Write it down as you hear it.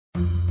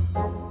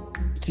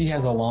tea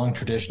has a long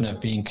tradition of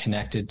being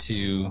connected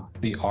to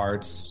the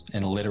arts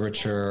and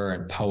literature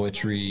and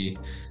poetry.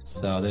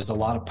 So there's a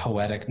lot of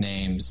poetic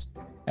names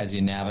as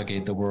you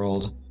navigate the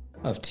world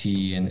of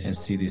tea and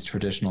see these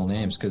traditional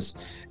names. Because,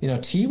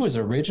 tea was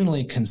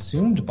originally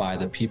consumed by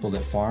the people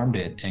that farmed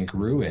it and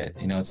grew it.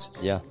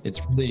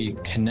 It's really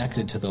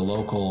connected to the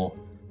local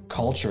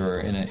culture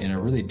in a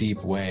really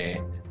deep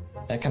way.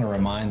 That kind of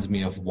reminds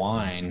me of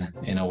wine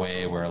in a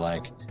way where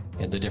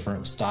the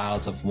different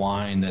styles of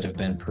wine that have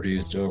been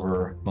produced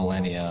over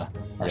millennia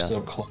are so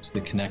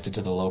closely connected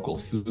to the local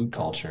food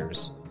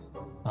cultures.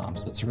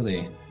 So it's a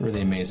really,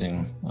 really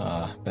amazing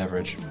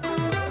beverage.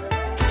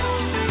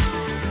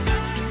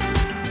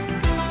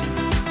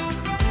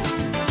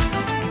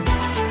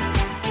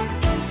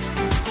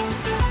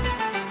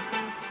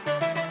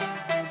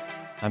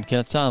 I'm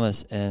Kenneth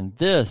Thomas, and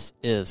this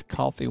is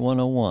Coffee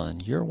 101,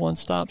 your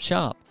one-stop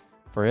shop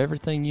for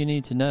everything you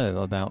need to know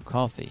about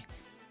coffee.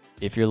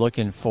 If you're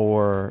looking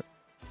for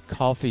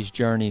coffee's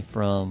journey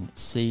from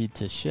seed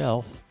to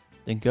shelf,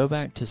 then go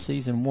back to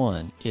Season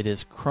 1. It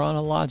is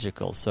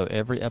chronological, so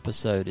every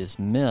episode is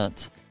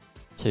meant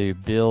to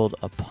build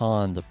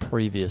upon the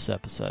previous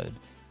episode.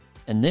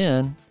 And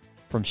then,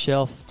 from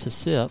shelf to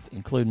sip,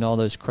 including all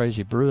those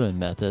crazy brewing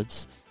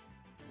methods,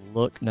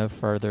 look no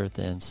further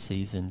than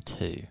Season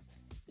 2.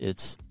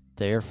 It's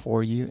there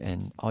for you,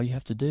 and all you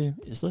have to do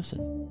is listen.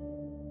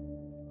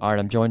 All right,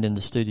 I'm joined in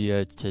the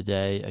studio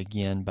today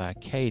again by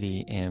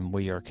Katie, and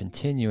we are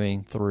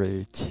continuing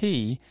through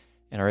tea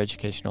and our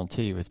education on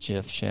tea with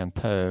Jeff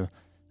Champeau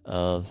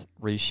of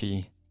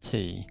Rishi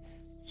Tea.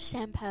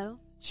 Champeau.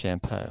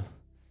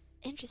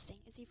 Interesting.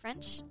 Is he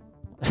French?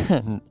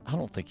 I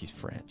don't think he's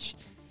French.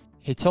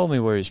 He told me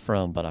where he's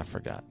from, but I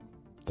forgot.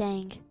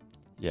 Dang.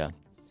 Yeah.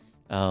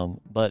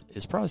 But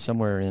it's probably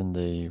somewhere in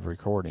the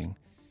recording.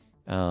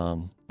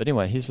 But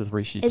anyway, he's with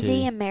Rishi Tea. Is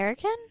he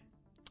American?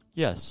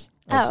 Yes.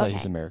 I'd say okay.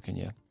 he's American,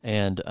 yeah.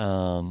 And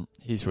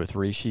he's with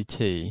Rishi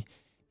Tea,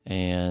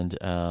 and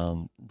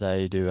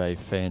they do a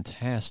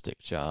fantastic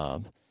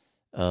job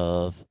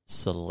of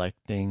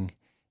selecting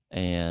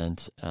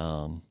and,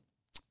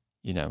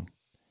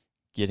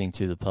 getting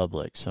to the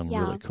public some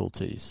really cool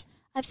teas.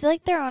 I feel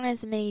like there aren't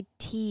as many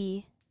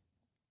tea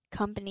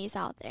companies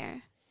out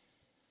there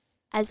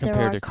as Compared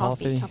there are to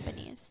coffee coffee?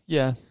 companies.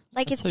 Yeah.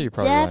 It's you're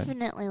probably right.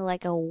 definitely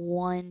like a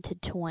 1 to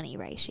 20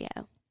 ratio.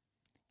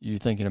 You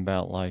thinking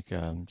about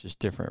just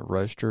different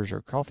roasters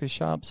or coffee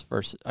shops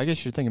versus? I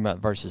guess you're thinking about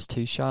versus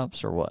tea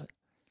shops or what?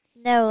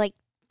 No, like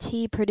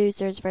tea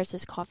producers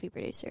versus coffee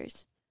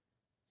producers.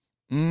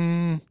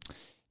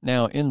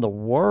 Now in the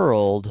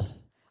world,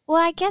 Well,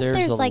 I guess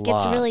there's a it's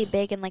lot. really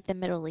big in the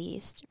Middle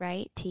East,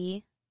 right?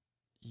 Tea.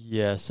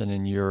 yes, and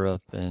in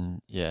Europe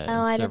and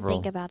I didn't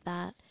think about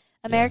that.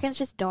 Americans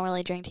just don't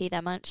really drink tea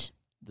that much.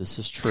 This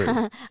is true.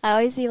 I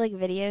always see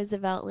videos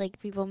about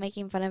people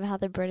making fun of how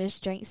the British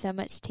drink so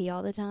much tea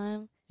all the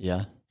time.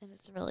 Yeah. And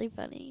it's really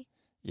funny.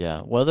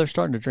 Yeah. Well, they're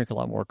starting to drink a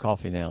lot more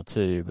coffee now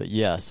too. But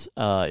yes,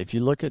 if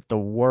you look at the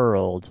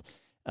world,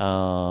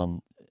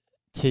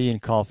 tea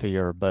and coffee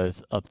are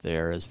both up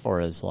there as far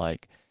as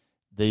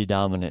the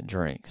dominant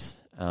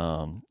drinks.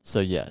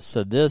 So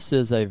this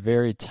is a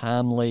very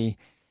timely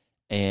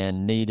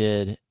and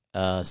needed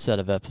set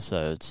of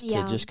episodes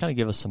to just kind of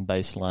give us some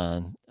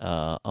baseline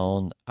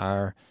on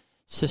our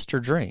sister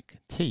drink,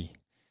 tea,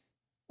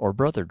 or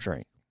brother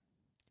drink.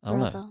 I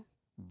don't know.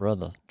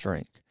 Brother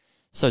drink.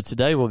 So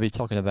today we'll be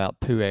talking about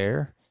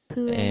pu'er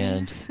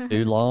and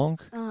oolong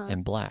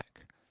and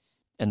black.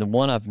 And the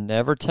one I've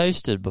never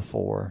tasted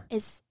before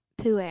is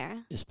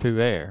pu'er.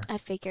 I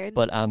figured.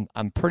 But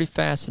I'm pretty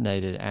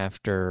fascinated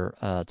after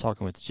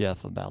talking with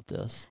Jeff about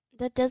this.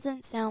 That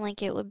doesn't sound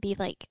like it would be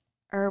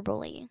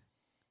herbally.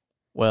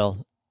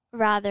 Well,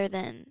 rather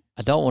than...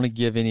 I don't want to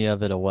give any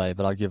of it away,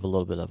 but I'll give a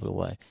little bit of it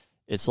away.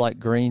 It's like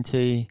green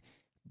tea,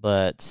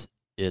 but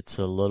it's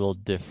a little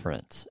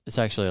different. It's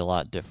actually a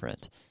lot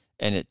different.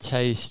 And it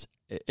tastes...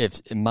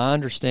 my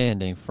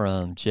understanding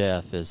from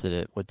Jeff is that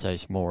it would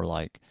taste more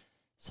like,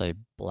 say,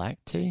 black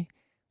tea,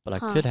 but I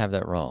could have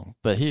that wrong.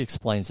 But he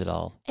explains it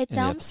all in the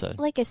episode. It sounds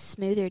like a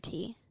smoother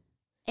tea.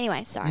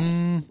 Anyway, sorry.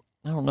 I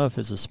don't know if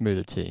it's a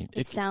smoother tea.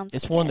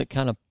 It's one that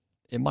kind of...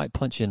 It might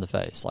punch you in the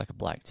face like a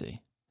black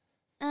tea.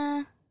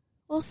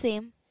 We'll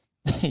see.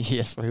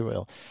 Yes, we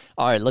will.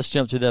 All right, let's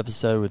jump to the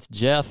episode with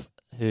Jeff,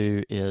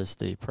 who is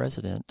the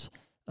president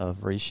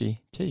of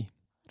Rishi Tea.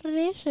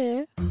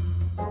 Rishi.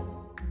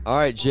 All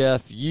right,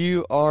 Jeff,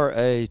 you are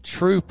a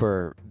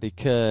trooper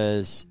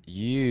because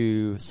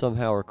you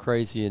somehow are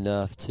crazy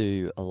enough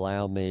to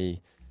allow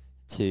me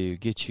to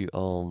get you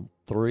on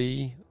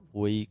 3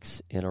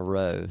 weeks in a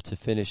row to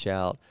finish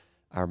out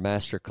our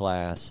master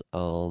class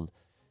on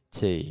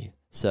tea.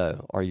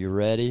 So, are you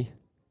ready?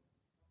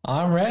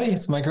 I'm ready.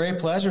 It's my great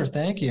pleasure.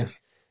 Thank you.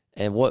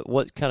 And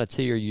what kind of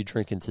tea are you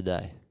drinking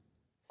today?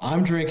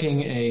 I'm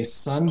drinking a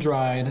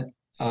sun-dried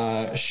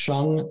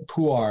Sheng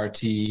Pu'er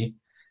tea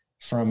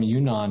from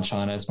Yunnan,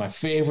 China. It's my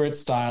favorite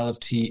style of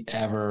tea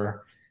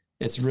ever.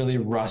 It's really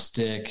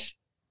rustic,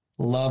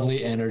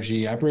 lovely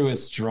energy. I brew it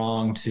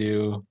strong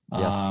too.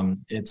 Yeah.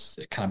 It's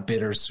kind of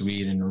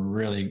bittersweet and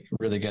really,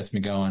 really gets me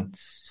going.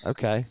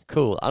 Okay,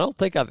 cool. I don't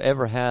think I've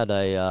ever had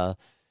a,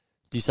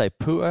 do you say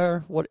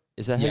pu'er? What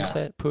is that how you Yeah.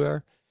 say it?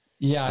 Pu'er?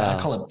 Yeah, I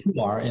Uh, call it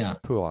pu'er. Yeah.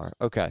 pu'er.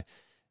 Okay.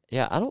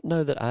 Yeah, I don't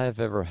know that I've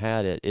ever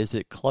had it. Is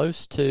it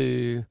close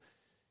to,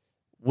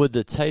 would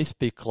the taste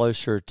be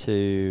closer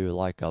to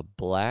like a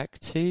black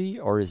tea,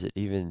 or is it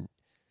even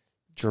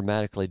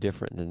dramatically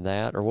different than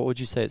that? Or what would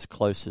you say it's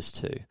closest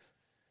to?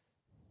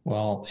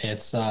 Well,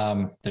 it's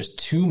there's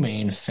two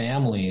main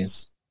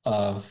families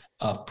of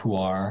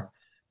pu'er.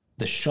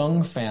 The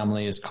Shung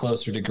family is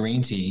closer to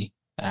green tea,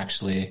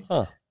 actually,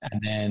 Huh.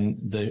 and then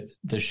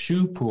the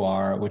Shu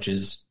pu'er, which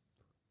is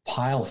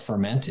pile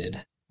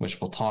fermented, which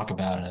we'll talk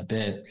about in a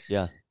bit.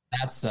 Yeah.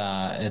 That's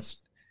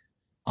it's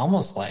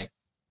almost like,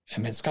 I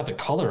mean, it's got the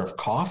color of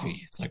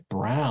coffee. It's like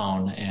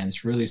brown and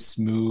it's really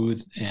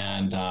smooth.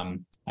 And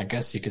I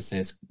guess you could say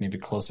it's maybe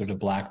closer to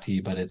black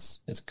tea, but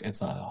it's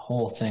a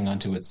whole thing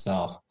unto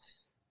itself.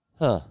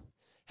 Huh.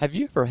 Have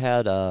you ever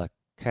had a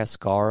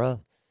cascara?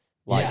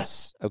 Like,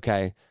 Yes.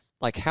 okay,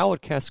 like how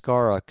would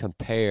cascara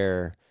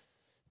compare?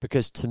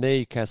 Because to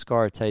me,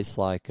 cascara tastes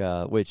like,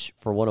 which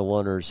for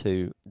one-on-oneers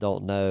who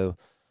don't know,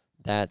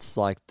 that's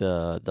like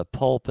the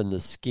pulp and the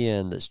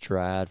skin that's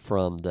dried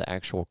from the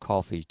actual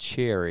coffee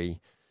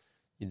cherry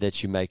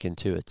that you make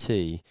into a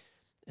tea.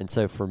 And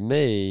so for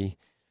me,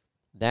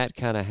 that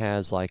kind of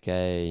has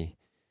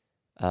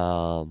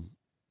um,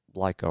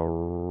 like a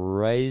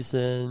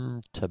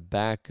raisin,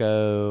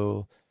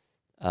 tobacco,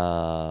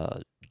 uh,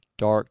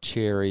 dark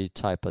cherry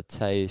type of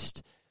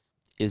taste.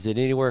 Is it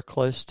anywhere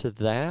close to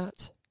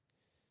that?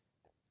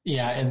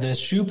 Yeah, and the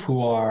Shu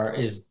pu'er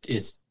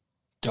is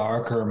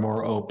darker,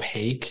 more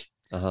opaque,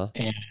 Uh huh.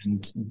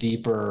 and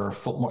deeper.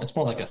 More, it's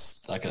more like a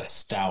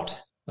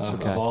stout of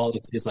Okay. all.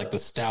 It's like the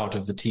stout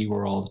of the tea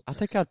world. I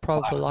think I'd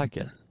probably like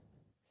it.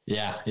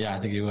 Yeah, yeah, I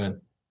think you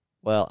would.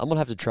 Well, I'm gonna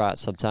have to try it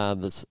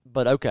sometime.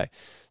 But okay,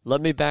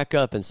 let me back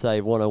up and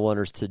say,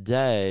 101ers,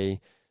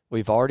 today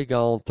we've already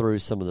gone through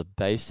some of the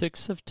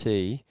basics of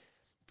tea,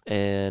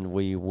 and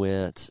we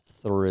went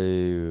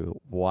through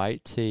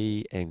white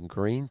tea and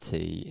green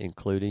tea,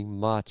 including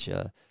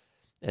matcha.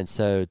 And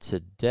so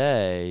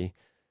today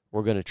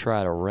we're going to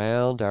try to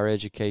round our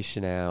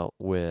education out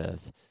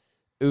with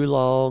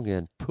oolong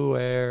and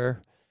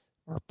pu'er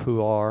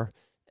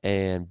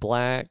and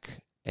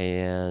black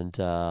and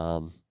I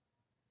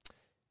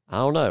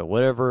don't know,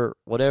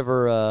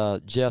 whatever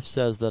Jeff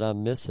says that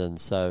I'm missing.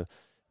 So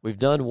we've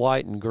done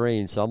white and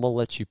green, so I'm gonna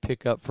let you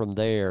pick up from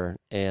there,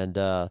 and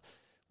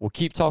we'll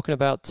keep talking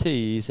about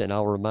teas. And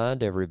I'll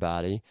remind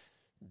everybody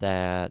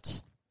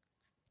that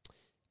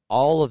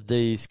all of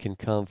these can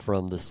come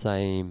from the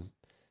same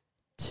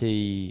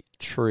tea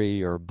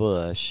tree or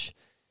bush,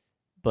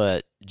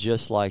 but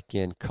just like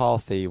in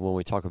coffee, when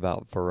we talk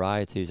about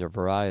varieties or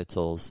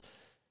varietals,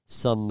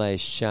 some may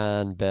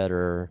shine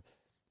better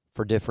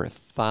for different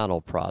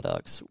final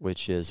products,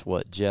 which is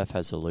what Jeff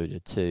has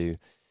alluded to.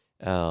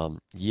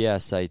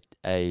 Yes,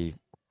 a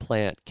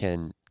plant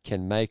can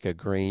make a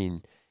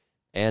green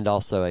and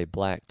also a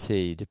black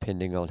tea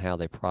depending on how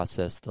they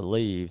process the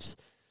leaves,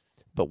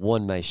 but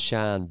one may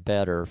shine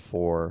better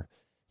for,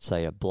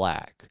 say, a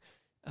black.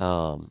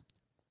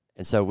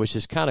 And so, which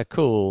is kind of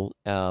cool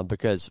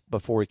because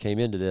before we came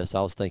into this,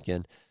 I was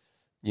thinking,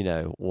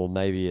 well,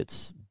 maybe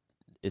it's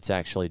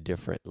actually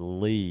different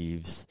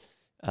leaves.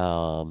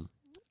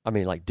 I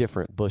mean, like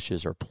different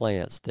bushes or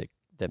plants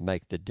that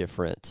make the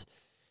different,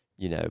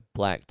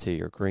 black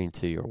tea or green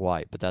tea or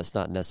white, but that's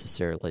not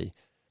necessarily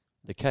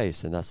the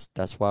case, and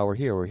that's why we're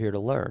here. We're here to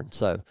learn.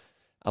 So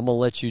I'm gonna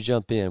let you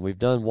jump in. We've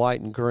done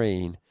white and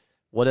green.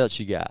 What else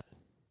you got?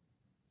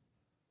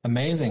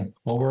 Amazing.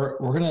 Well,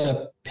 we're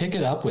gonna pick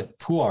it up with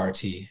pu'er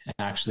tea.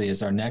 Actually,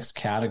 is our next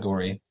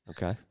category,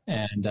 Okay.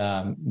 and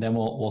then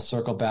we'll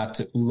circle back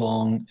to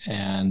oolong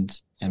and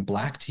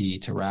black tea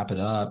to wrap it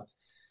up.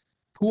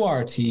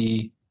 Pu'er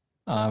tea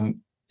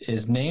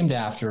is named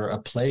after a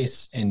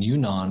place in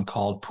Yunnan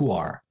called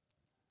Pu'er,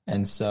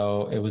 and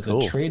so it was a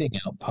Cool. trading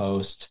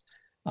outpost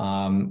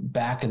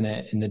back in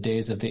the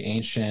days of the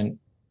ancient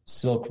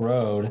Silk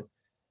Road.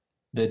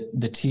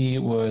 The tea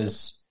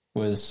was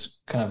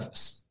kind of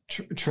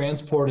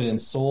transported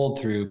and sold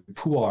through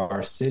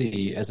Pu'er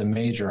city as a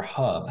major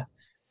hub,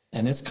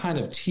 and this kind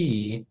of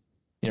tea,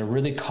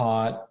 really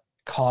caught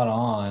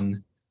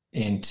on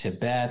in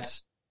Tibet,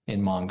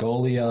 in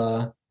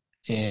Mongolia,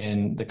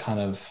 in the kind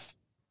of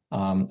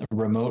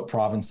remote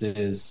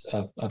provinces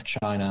of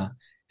China,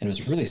 and it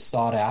was really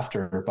sought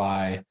after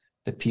by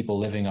the people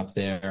living up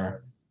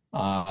there.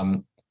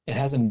 It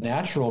has a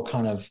natural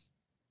kind of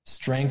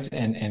strength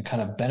and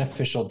kind of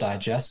beneficial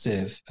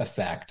digestive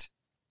effect.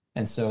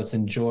 And so it's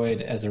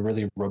enjoyed as a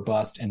really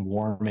robust and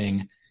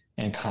warming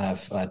and kind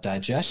of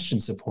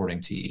digestion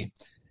supporting tea.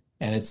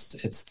 And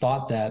it's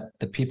thought that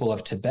the people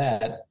of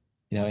Tibet,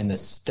 in the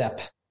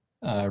steppe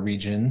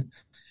region,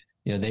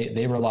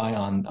 they rely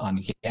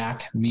on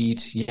yak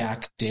meat,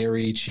 yak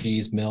dairy,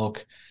 cheese,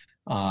 milk,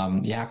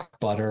 yak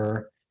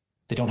butter.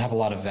 They don't have a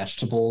lot of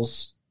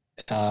vegetables,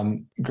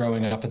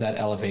 growing up at that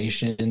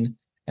elevation,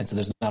 and so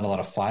there's not a lot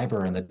of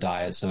fiber in the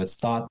diet. So it's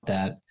thought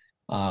that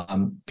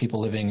people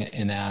living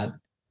in that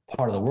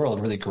part of the world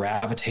really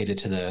gravitated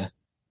to the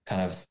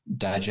kind of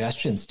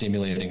digestion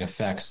stimulating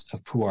effects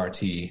of pu'er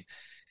tea.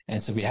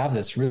 And so we have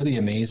this really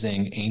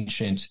amazing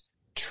ancient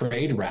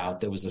trade route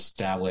that was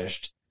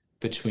established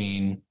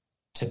between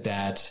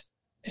Tibet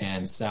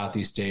and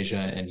Southeast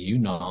Asia and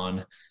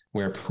Yunnan,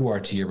 where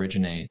pu'er tea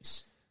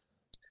originates.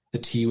 The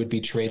tea would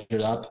be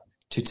traded up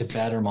to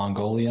Tibet or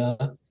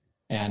Mongolia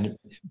and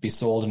be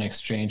sold in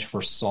exchange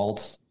for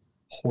salt,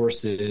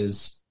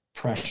 horses,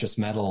 precious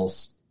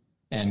metals,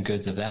 and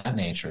goods of that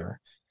nature.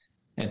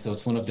 And so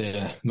it's one of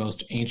the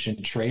most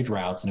ancient trade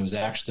routes, and it was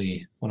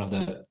actually one of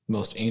the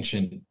most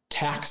ancient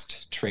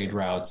taxed trade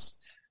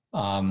routes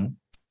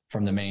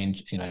from the main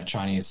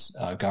Chinese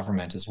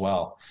government as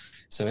well.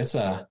 So it's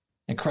a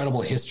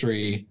incredible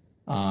history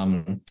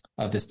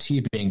of this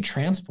tea being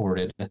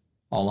transported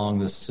along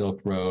the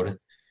Silk Road.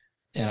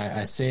 And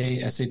I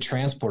say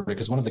transported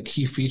because one of the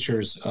key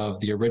features of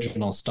the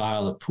original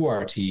style of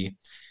pu'er tea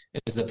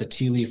is that the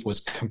tea leaf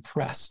was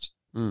compressed.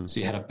 So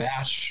you had a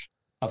batch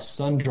of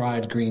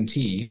sun-dried green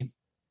tea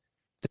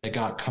that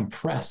got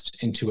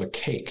compressed into a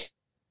cake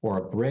or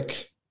a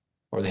brick,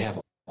 or they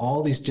have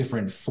all these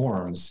different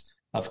forms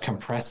of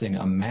compressing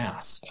a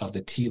mass of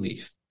the tea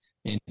leaf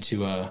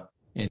into a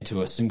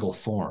single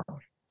form.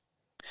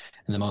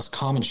 And the most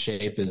common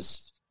shape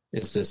is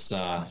this.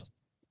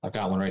 I've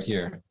got one right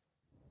here.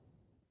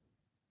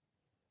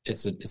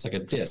 It's like a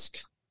disc.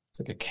 It's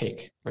like a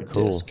cake or a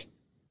disc.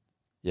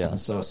 Yeah. And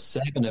so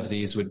 7 of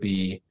these would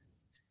be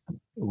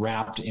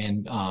wrapped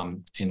in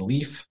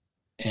leaf,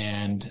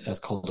 and that's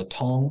called a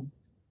tong,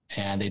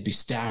 and they'd be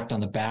stacked on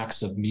the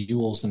backs of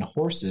mules and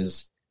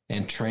horses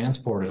and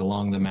transported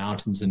along the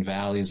mountains and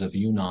valleys of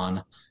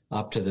Yunnan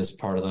up to this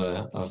part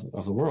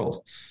of the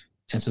world.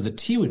 And so the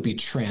tea would be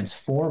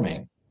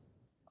transforming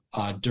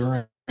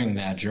during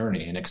that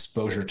journey and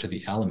exposure to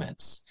the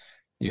elements.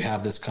 You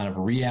have this kind of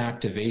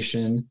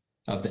reactivation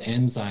of the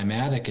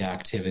enzymatic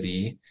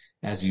activity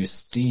as you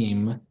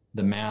steam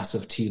the mass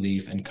of tea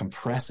leaf and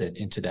compress it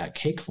into that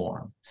cake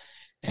form.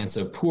 And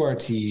so pu'er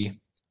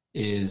tea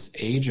is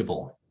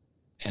ageable,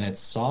 and it's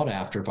sought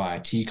after by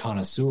tea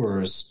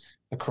connoisseurs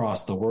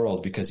across the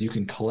world because you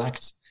can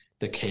collect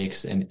the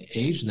cakes and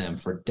age them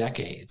for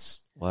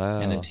decades. Wow.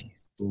 And the tea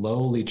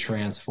slowly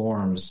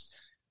transforms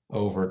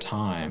over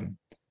time.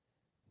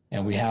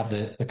 And we have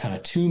the kind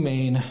of 2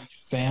 main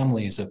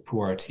families of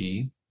pu'er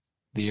tea.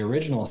 The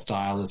original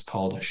style is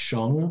called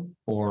sheng,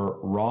 or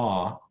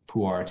raw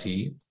pu'er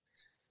tea.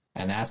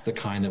 And that's the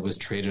kind that was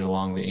traded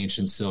along the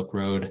ancient Silk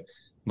Road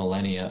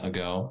millennia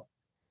ago.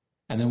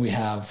 And then we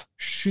have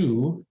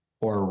shu,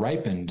 or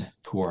ripened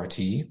pu'er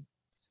tea.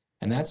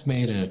 And that's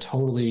made in a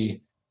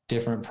totally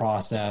different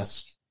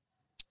process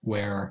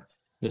where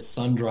the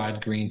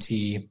sun-dried green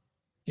tea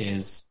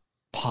is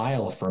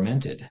pile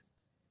fermented.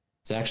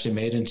 It's actually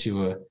made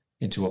into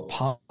a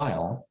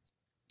pile,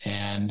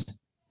 and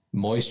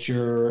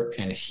moisture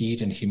and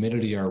heat and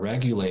humidity are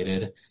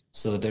regulated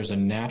so that there's a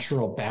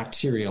natural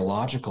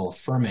bacteriological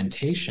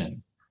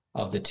fermentation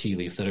of the tea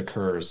leaf that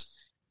occurs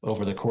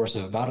over the course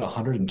of about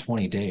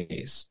 120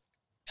 days.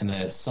 And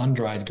the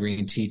sun-dried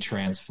green tea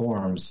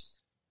transforms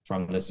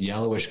from this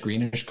yellowish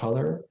greenish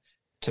color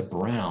to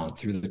brown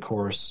through the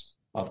course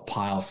of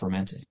pile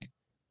fermenting.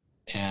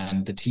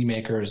 And the tea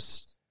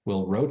makers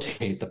will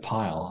rotate the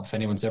pile. If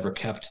anyone's ever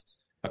kept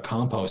a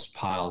compost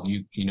pile,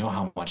 you know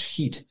how much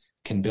heat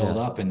can build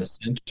up in the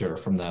center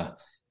from the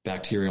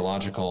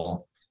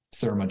bacteriological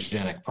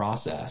thermogenic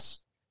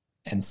process.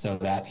 And so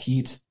that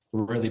heat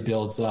really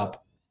builds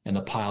up and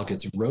the pile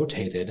gets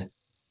rotated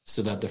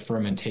so that the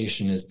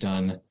fermentation is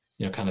done,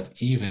 kind of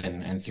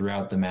even and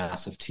throughout the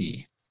mass of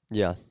tea.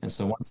 Yeah. And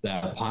so once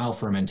that pile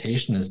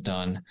fermentation is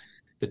done,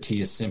 the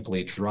tea is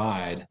simply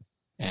dried,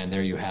 and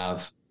there you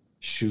have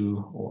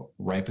shu, or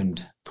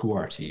ripened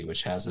pu'er tea,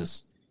 which has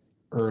this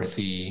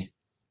earthy,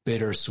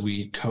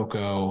 bittersweet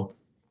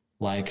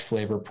cocoa-like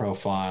flavor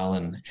profile,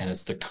 and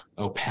it's the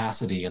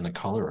opacity and the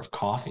color of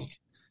coffee.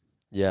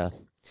 Yeah,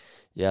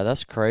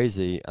 that's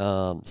crazy.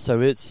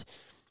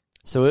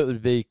 So it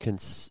would be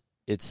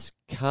it's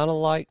kind of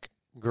like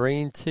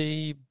green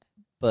tea,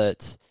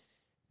 but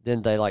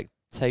then they like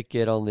take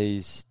it on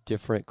these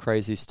different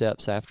crazy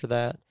steps after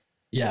that.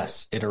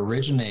 Yes, it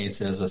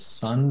originates as a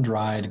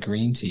sun-dried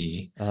green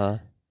tea, and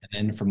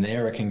then from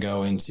there it can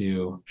go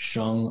into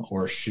sheng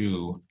or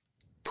shu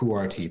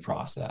pu'er tea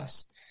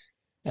process.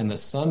 And the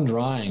sun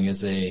drying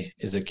is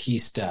a key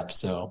step.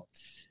 So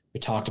we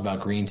talked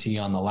about green tea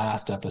on the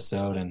last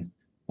episode, and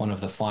one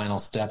of the final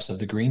steps of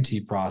the green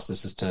tea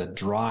process is to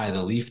dry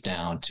the leaf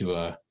down to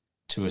a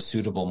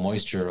suitable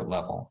moisture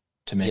level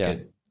to make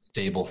it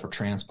stable for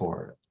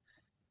transport.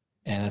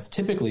 And that's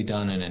typically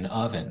done in an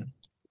oven,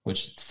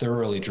 which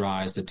thoroughly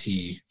dries the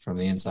tea from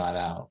the inside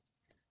out.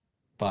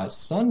 But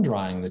sun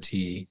drying the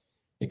tea,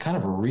 it kind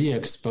of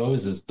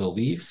re-exposes the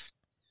leaf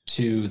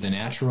to the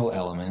natural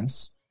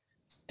elements,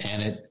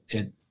 and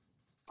it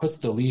puts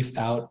the leaf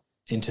out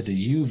into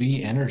the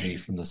UV energy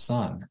from the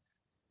sun.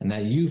 And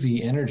that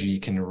UV energy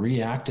can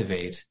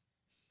reactivate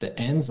the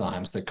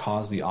enzymes that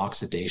cause the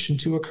oxidation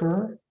to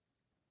occur.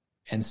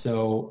 And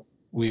so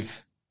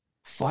we've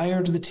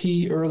fired the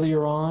tea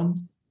earlier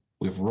on,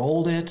 we've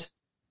rolled it,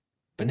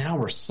 but now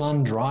we're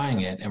sun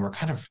drying it and we're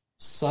kind of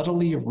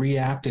subtly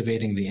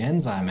reactivating the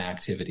enzyme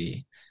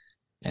activity.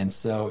 And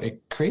so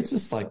it creates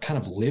this like kind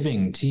of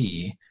living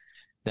tea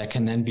that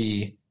can then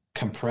be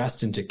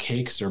compressed into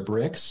cakes or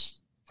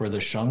bricks for the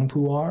sheng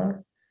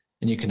pu'er.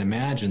 And you can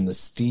imagine the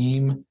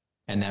steam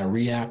and that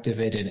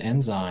reactivated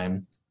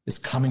enzyme is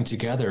coming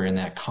together in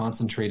that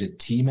concentrated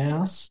tea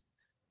mass.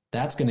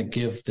 That's going to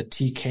give the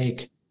tea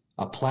cake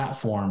a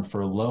platform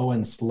for low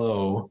and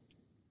slow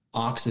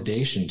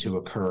oxidation to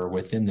occur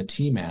within the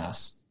tea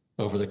mass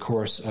over the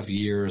course of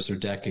years or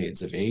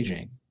decades of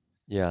aging.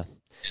 Yeah.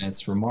 And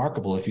it's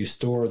remarkable. If you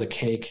store the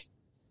cake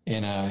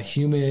in a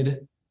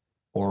humid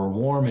or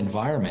warm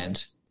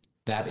environment,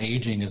 that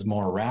aging is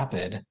more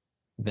rapid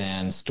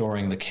than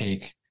storing the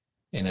cake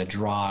in a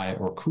dry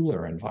or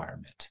cooler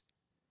environment.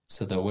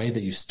 So the way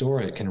that you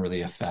store it can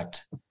really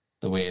affect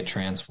the way it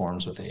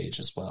transforms with age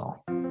as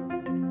well.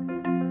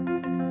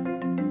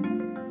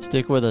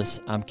 Stick with us.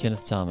 I'm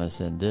Kenneth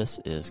Thomas, and this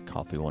is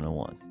Coffee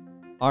 101.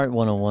 All right,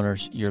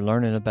 101ers, you're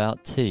learning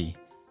about tea.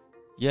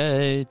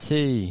 Yay,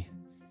 tea.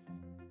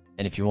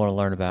 And if you want to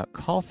learn about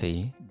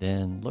coffee,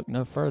 then look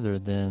no further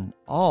than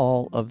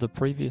all of the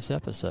previous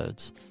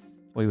episodes.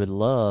 We would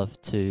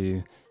love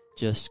to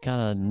just kind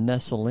of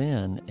nestle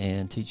in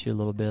and teach you a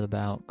little bit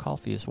about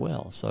coffee as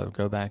well. So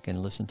go back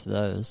and listen to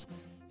those.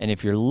 And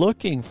if you're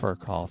looking for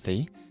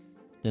coffee,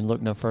 then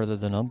look no further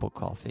than Humble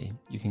Coffee.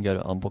 You can go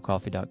to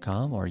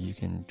humblecoffee.com, or you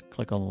can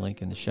click on the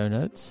link in the show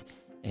notes,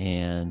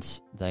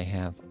 and they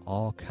have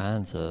all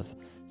kinds of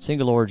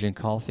single origin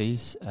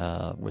coffees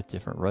with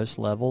different roast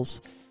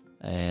levels,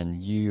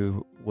 and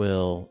you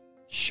will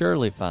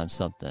surely find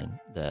something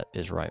that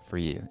is right for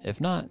you. If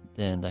not,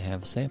 then they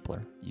have a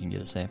sampler. You can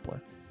get a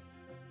sampler.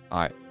 All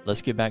right,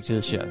 let's get back to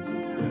the show.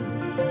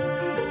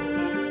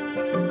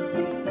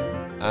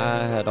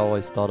 I had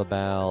always thought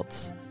about,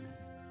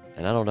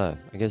 and I don't know,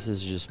 I guess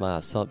this is just my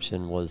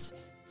assumption, was,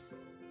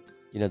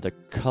 the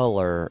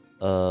color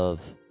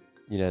of,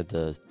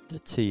 the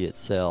tea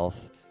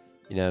itself,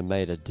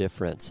 made a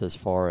difference as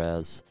far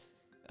as,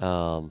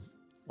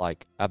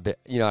 like, I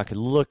could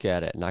look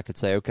at it and I could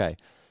say, okay,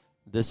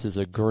 this is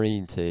a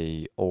green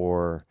tea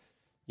or,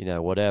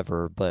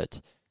 whatever.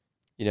 But,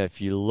 if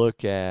you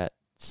look at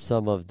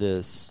some of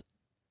this,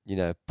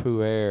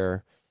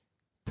 pu'er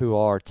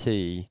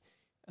tea,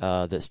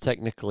 that's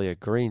technically a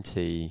green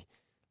tea,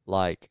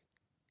 like,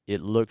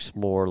 it looks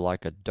more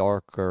like a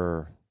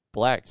darker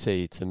black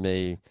tea to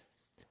me.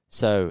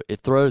 So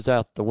it throws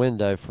out the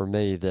window for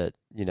me that,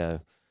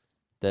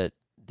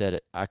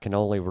 that I can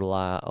only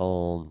rely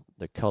on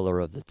the color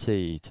of the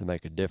tea to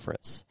make a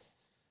difference.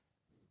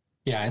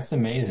 Yeah, it's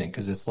amazing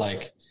because it's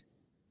like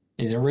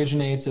it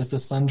originates as the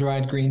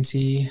sun-dried green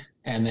tea,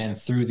 and then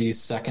through these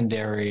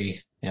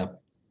secondary,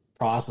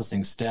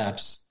 processing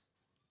steps,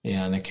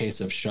 in the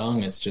case of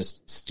sheng, it's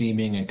just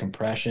steaming and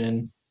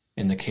compression.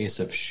 In the case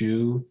of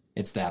shu,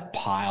 it's that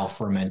pile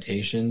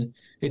fermentation.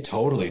 It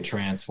totally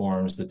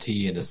transforms the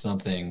tea into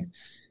something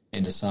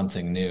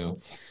new.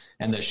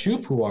 And the shu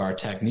pu'er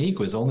technique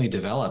was only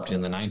developed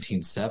in the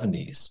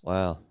 1970s.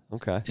 Wow.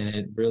 Okay. And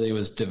it really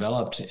was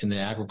developed in the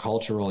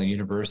agricultural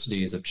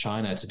universities of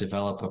China to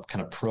develop a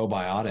kind of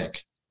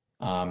probiotic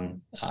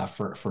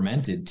for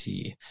fermented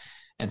tea.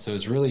 And so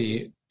it's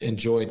really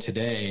enjoyed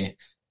today,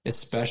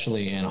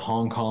 especially in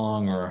Hong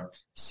Kong or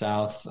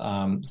South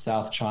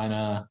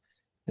China.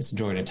 It's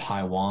enjoyed in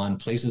Taiwan,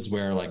 places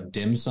where like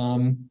dim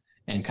sum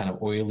and kind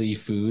of oily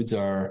foods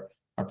are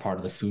part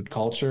of the food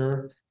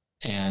culture.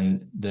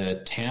 And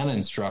the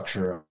tannin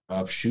structure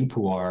of shu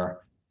pu'er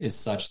is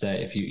such that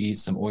if you eat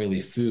some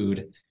oily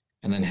food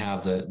and then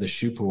have the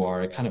shu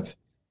pu'er, it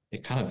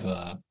kind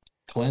of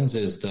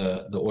cleanses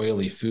the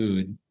oily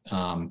food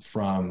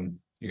from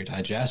your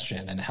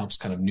digestion, and it helps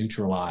kind of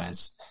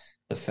neutralize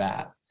the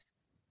fat.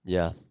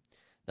 Yeah,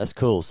 that's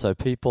cool. So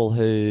people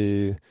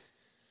who,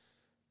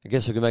 I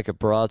guess we can make a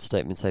broad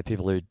statement, say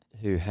people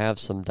who have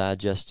some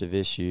digestive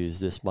issues,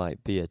 this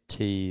might be a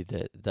tea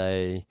that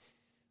they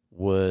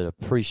would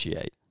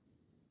appreciate.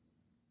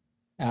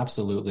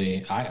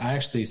 Absolutely. I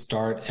actually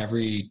start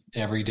every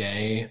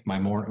day.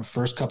 My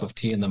first cup of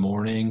tea in the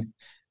morning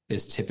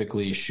is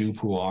typically shu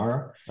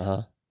pu'er.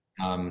 Uh-huh.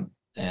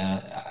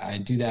 And I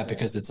do that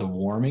because it's a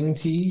warming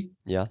tea.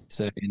 Yeah.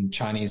 So in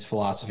Chinese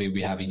philosophy,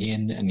 we have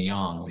yin and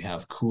yang. We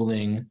have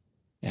cooling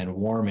and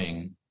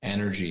warming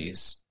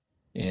energies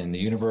in the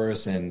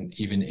universe and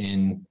even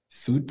in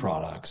food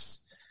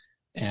products.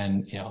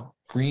 And,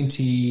 green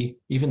tea,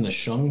 even the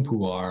sheng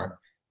pu'er,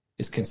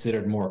 is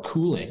considered more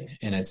cooling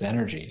in its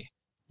energy.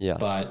 Yeah.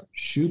 But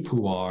shu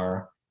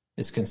pu'er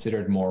is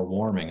considered more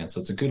warming. And so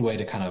it's a good way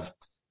to kind of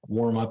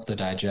warm up the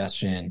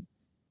digestion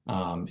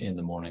in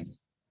the morning.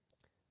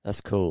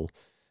 That's cool.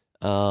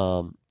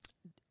 The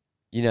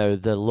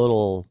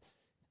little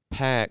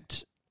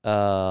packed,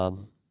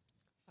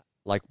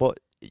 like what,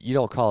 you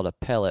don't call it a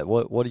pellet.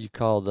 What do you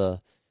call the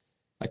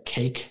a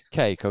cake.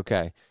 Cake,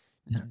 okay.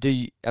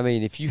 Yeah. I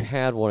mean, if you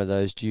had one of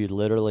those, do you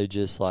literally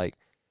just like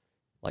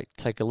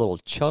take a little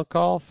chunk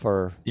off,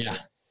 or Yeah.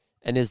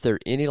 and is there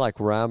any like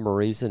rhyme or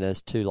reason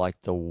as to like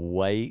the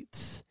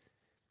weights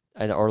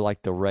and or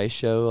like the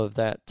ratio of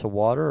that to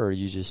water, or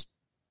you just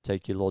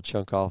take your little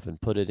chunk off and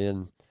put it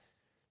in,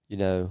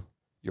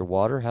 your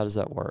water? How does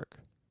that work?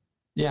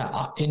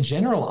 Yeah. In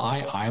general,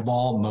 I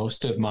eyeball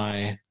most of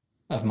my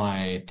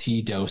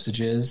tea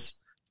dosages.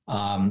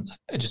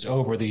 Just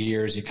over the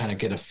years, you kind of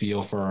get a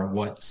feel for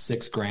what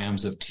 6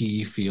 grams of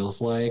tea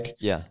feels like.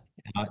 Yeah.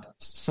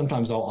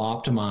 Sometimes I'll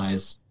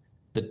optimize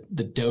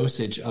the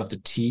dosage of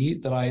the tea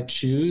that I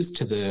choose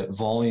to the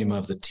volume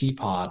of the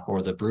teapot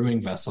or the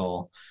brewing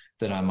vessel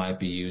that I might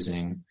be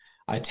using.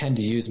 I tend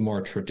to use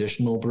more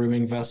traditional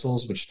brewing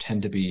vessels, which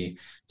tend to be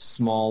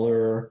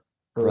smaller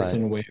Right.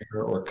 earthenware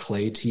or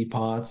clay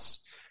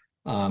teapots.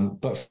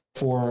 But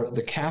for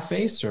the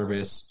cafe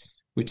service,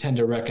 we tend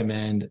to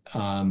recommend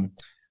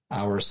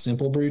our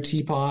simple brew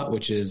teapot,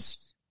 which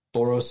is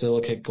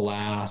borosilicate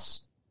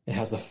glass. It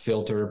has a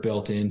filter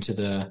built into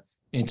the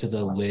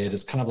lid.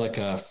 It's kind of like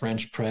a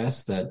French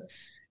press that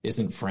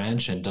isn't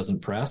French and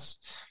doesn't press.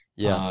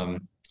 Yeah.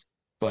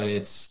 But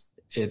it's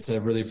a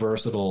really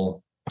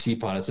versatile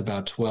teapot. It's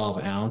about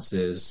 12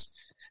 ounces.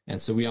 And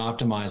so we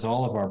optimize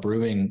all of our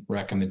brewing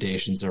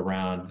recommendations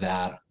around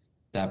that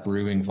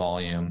brewing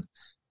volume.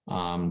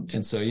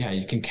 And so, yeah,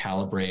 you can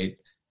calibrate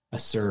a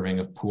serving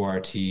of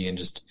pu'er tea and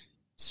just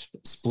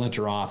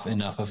splinter off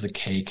enough of the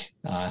cake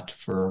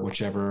for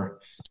whichever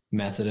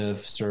method of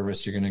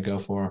service you're going to go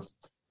for.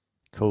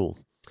 Cool.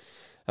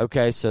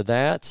 Okay, so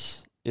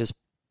that is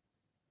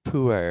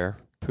pu'er.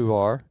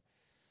 Pu'er.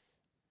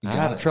 I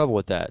have trouble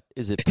with that.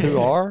 Is it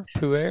pu'er?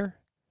 Pu'er?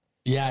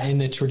 Yeah, in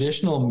the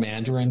traditional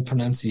Mandarin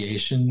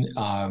pronunciation,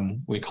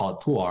 we call it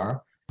pu'er.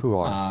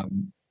 Pu'er.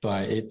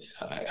 But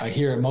I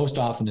hear it most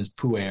often as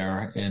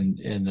pu'er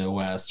in the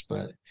West.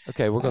 But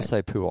okay, we're gonna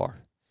say pu'er.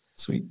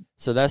 Sweet.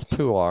 So that's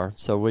pu'er.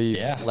 So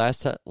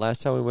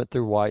last time we went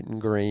through white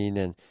and green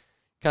and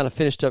kind of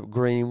finished up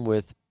green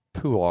with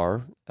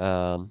pu'er,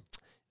 and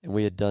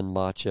we had done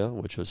matcha,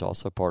 which was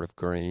also part of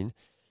green,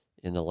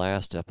 in the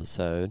last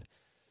episode.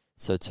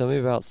 So tell me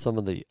about some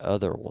of the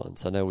other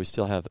ones. I know we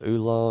still have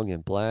oolong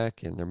and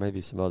black, and there may be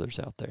some others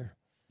out there.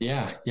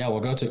 Yeah, we'll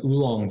go to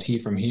oolong tea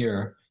from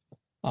here.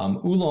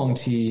 Oolong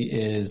tea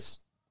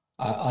is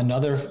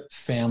another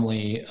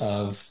family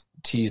of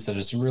teas that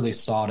is really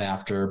sought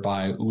after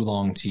by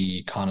oolong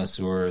tea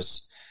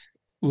connoisseurs.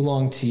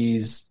 Oolong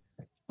teas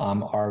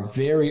are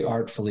very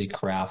artfully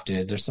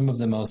crafted. They're some of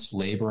the most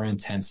labor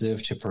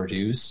intensive to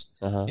produce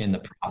in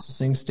the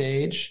processing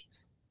stage.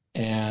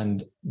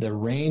 And the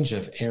range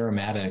of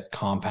aromatic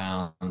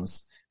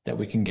compounds that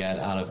we can get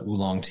out of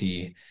oolong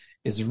tea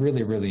is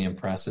really, really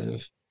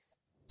impressive.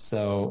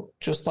 So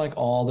just like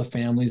all the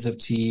families of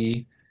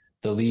tea,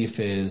 the leaf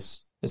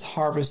is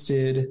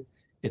harvested,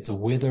 it's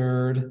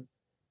withered,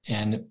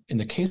 and in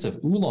the case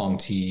of oolong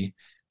tea,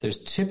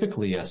 there's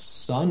typically a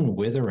sun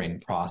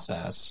withering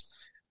process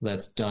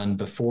that's done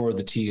before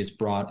the tea is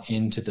brought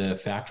into the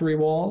factory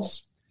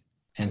walls.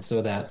 And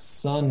so that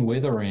sun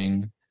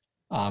withering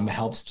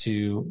helps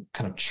to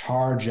kind of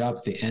charge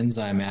up the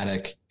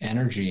enzymatic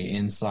energy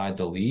inside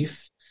the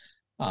leaf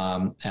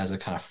as a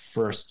kind of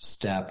first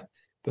step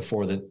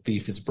before the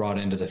leaf is brought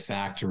into the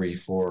factory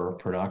for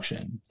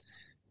production.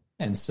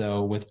 And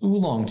so with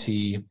oolong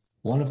tea,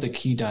 one of the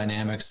key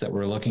dynamics that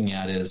we're looking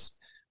at is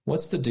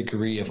what's the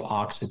degree of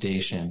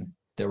oxidation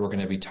that we're going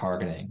to be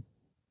targeting.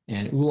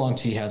 And oolong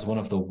tea has one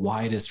of the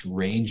widest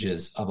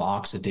ranges of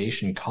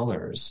oxidation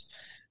colors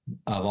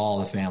of all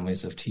the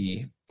families of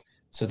tea.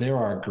 So there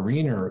are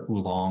greener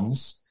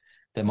oolongs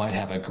that might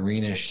have a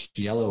greenish,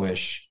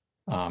 yellowish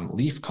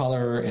leaf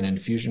color and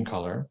infusion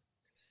color.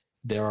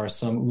 There are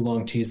some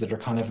oolong teas that are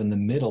kind of in the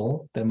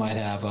middle that might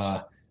have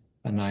a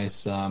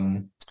nice,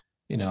 a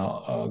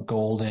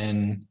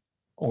golden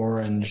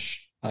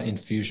orange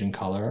infusion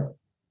color.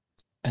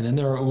 And then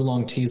there are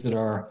oolong teas that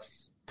are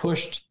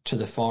pushed to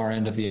the far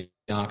end of the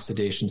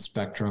oxidation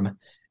spectrum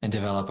and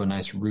develop a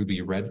nice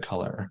ruby red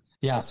color.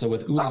 Yeah, so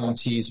with oolong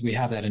teas, we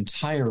have that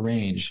entire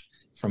range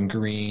from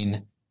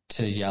green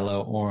to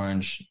yellow,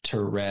 orange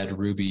to red,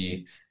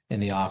 ruby in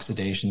the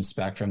oxidation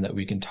spectrum that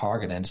we can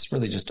target. And it's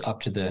really just up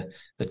to the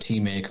tea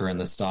maker and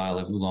the style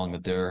of oolong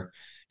that they're,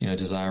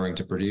 desiring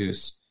to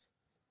produce.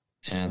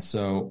 And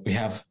so we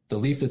have the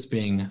leaf that's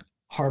being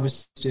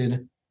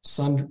harvested,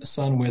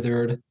 sun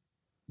withered,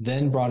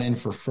 then brought in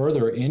for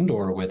further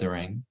indoor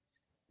withering.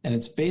 And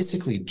it's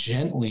basically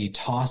gently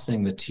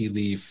tossing the tea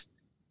leaf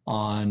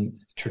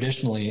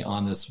traditionally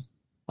on this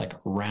like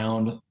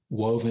round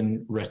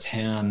woven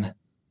rattan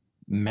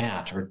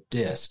mat or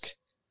disc,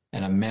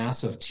 and a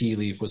massive tea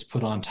leaf was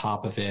put on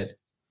top of it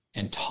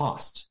and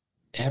tossed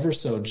ever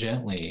so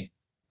gently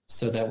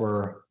so that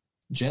we're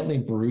gently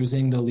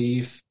bruising the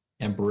leaf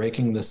and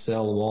breaking the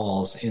cell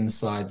walls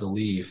inside the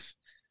leaf,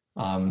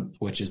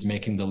 which is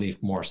making the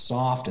leaf more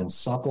soft and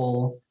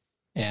supple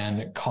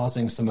and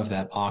causing some of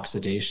that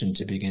oxidation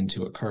to begin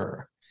to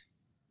occur.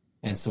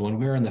 And so when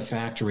we're in the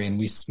factory and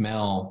we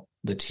smell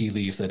the tea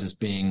leaf that is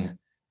being,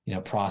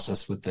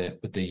 processed with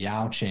the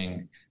Yao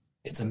Qing,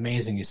 it's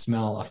amazing. You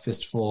smell a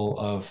fistful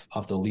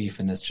of the leaf,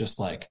 and it's just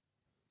like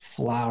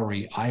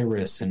flowery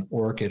iris and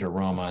orchid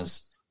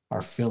aromas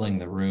are filling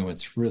the room.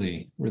 It's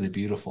really, really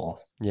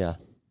beautiful. Yeah.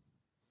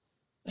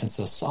 And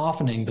so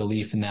softening the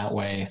leaf in that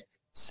way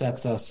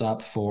sets us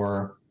up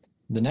for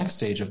the next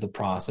stage of the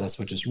process,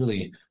 which is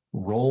really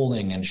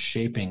rolling and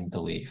shaping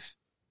the leaf.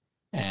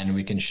 And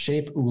we can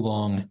shape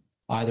oolong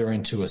either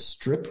into a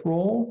strip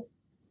roll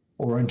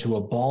or into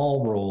a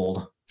ball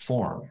rolled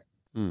form.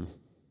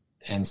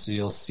 And so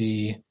you'll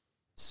see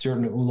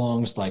certain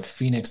oolongs like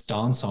Phoenix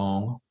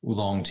Dancong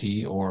oolong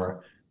tea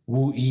or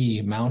Wu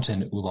Yi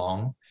Mountain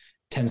oolong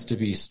tends to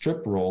be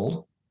strip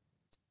rolled.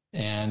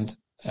 And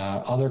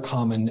other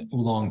common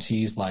oolong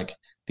teas like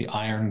the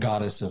Iron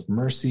Goddess of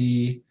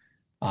Mercy,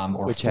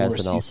 or which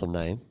has an awesome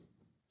name.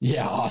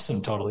 Yeah,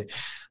 awesome, totally.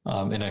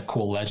 And a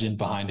cool legend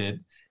behind it.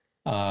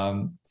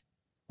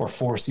 Or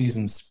Four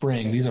Seasons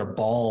Spring. These are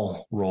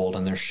ball rolled,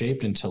 and they're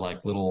shaped into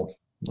like little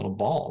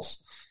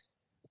balls.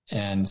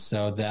 And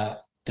so that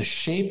the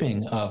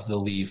shaping of the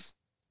leaf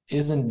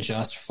isn't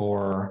just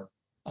for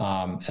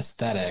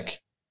aesthetic.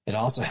 It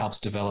also helps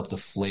develop the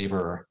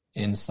flavor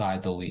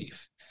inside the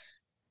leaf.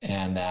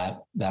 And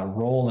that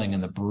rolling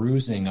and the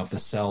bruising of the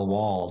cell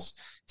walls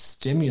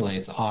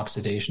stimulates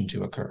oxidation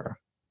to occur.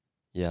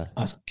 Yeah.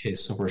 Okay,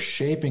 so we're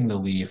shaping the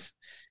leaf,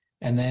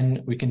 and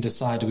then we can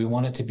decide, do we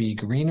want it to be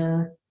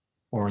greener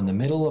or in the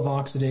middle of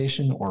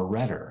oxidation or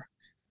redder?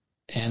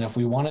 And if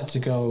we want it to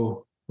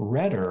go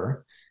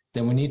redder,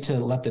 then we need to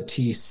let the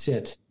tea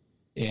sit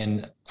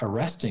in a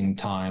resting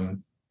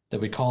time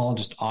that we call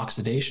just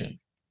oxidation.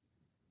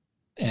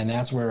 And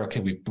that's where, okay,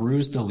 we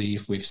bruised the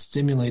leaf, we've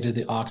stimulated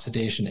the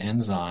oxidation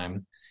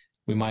enzyme.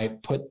 We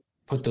might put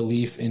the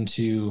leaf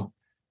into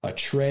a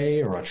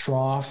tray or a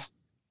trough,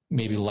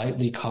 maybe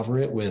lightly cover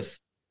it with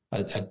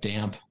a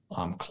damp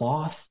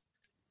cloth,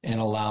 and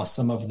allow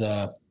some of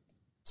the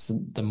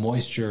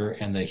moisture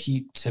and the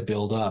heat to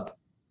build up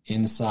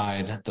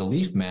inside the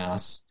leaf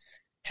mass.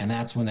 And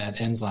that's when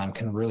that enzyme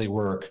can really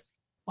work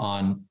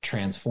on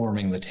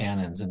transforming the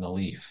tannins in the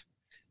leaf.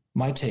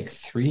 Might take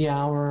 3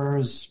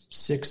 hours,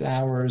 6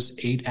 hours,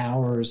 8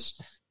 hours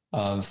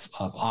of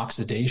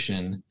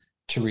oxidation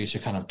to reach a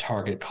kind of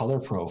target color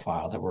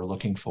profile that we're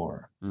looking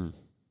for.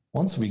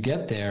 Once we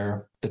get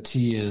there, the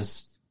tea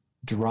is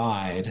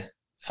dried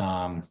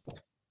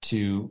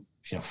to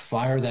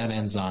fire that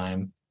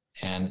enzyme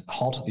and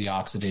halt the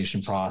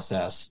oxidation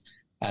process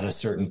at a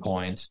certain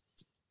point.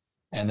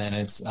 And then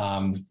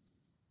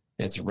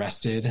it's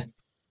rested.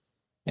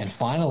 And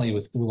finally,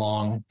 with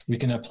oolong, we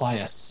can apply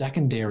a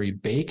secondary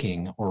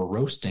baking or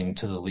roasting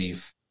to the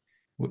leaf.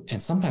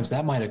 And sometimes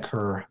that might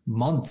occur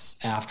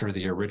months after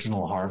the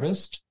original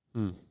harvest.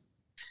 And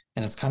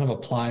it's kind of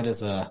applied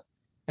as a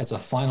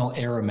final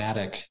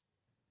aromatic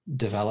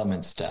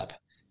development step.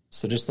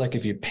 So just like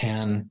if you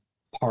pan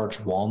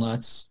parch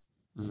walnuts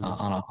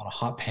on a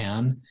hot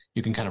pan,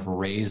 you can kind of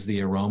raise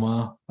the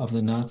aroma of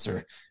the nuts.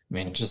 Or,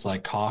 just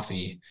like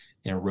coffee,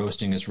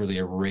 roasting is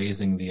really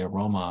raising the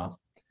aroma.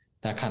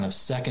 That kind of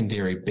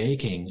secondary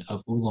baking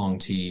of oolong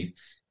tea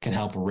can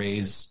help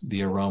raise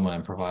the aroma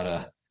and provide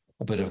a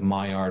bit of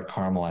Maillard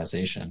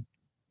caramelization.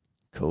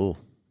 Cool.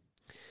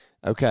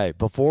 Okay,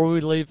 before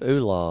we leave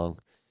oolong,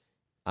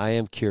 I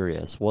am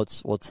curious.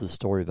 What's the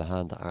story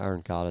behind the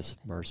Iron Goddess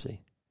of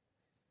Mercy?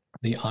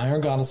 The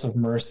Iron Goddess of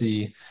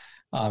Mercy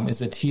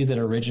is a tea that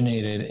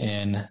originated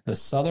in the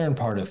southern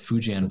part of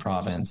Fujian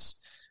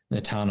province, the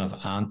town of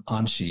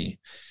Anxi.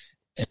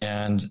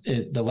 And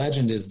the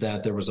legend is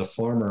that there was a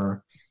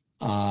farmer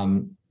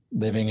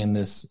living in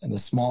this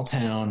small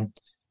town,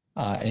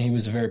 and he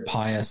was a very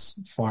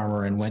pious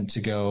farmer and went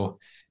to go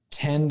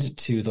tend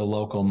to the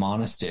local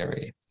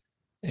monastery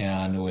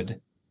and would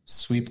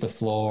sweep the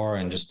floor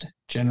and just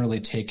generally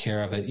take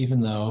care of it,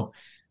 even though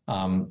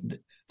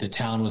the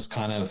town was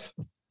kind of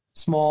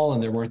small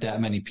and there weren't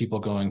that many people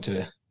going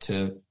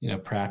to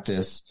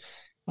practice.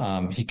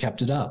 He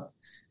kept it up,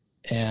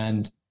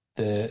 and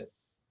the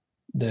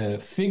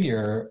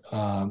figure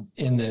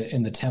in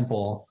the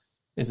temple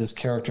is this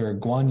character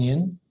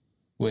Guanyin,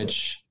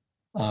 which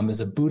is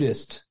a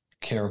Buddhist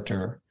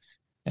character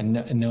and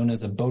known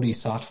as a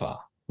bodhisattva,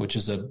 which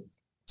is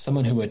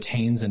someone who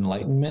attains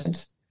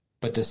enlightenment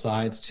but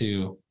decides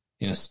to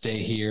stay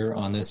here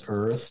on this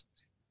earth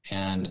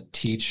and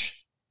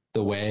teach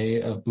the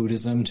way of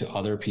Buddhism to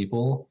other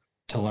people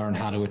to learn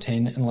how to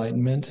attain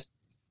enlightenment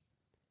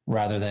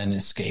rather than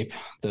escape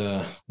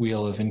the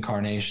wheel of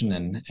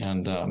incarnation.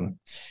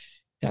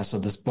 So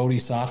this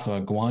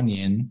bodhisattva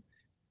Guanyin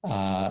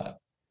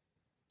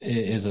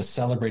is a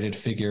celebrated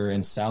figure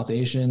in South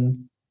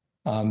Asian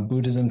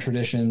Buddhism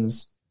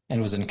traditions,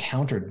 and was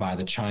encountered by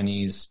the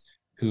Chinese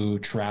who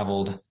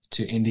traveled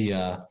to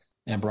India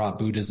and brought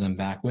Buddhism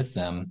back with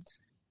them,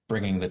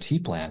 bringing the tea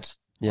plant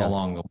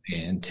along the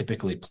way and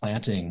typically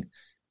planting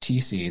tea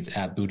seeds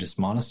at Buddhist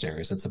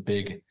monasteries. It's a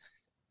big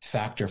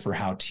factor for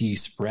how tea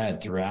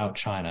spread throughout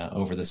China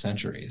over the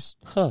centuries.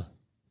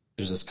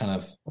 There's this kind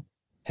of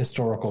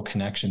historical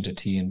connection to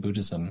tea and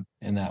Buddhism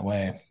in that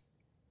way.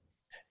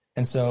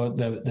 And so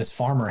this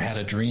farmer had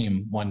a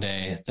dream one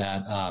day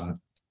that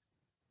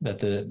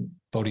the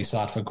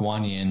Bodhisattva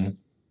Guanyin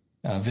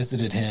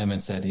visited him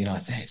and said,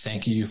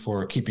 thank you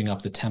for keeping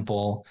up the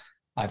temple.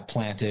 I've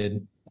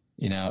planted,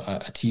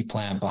 a tea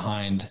plant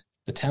behind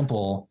the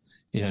temple,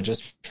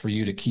 just for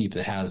you to keep,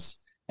 that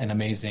has an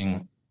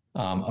amazing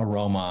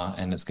aroma,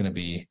 and it's going to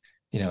be,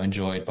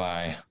 enjoyed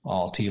by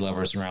all tea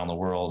lovers around the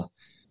world.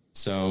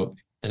 So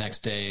the next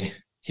day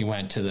he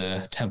went to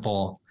the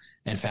temple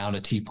and found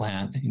a tea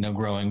plant,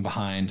 growing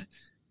behind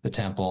the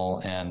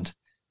temple, and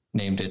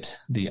named it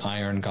the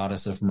Iron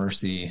Goddess of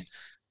Mercy,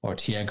 or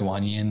Tia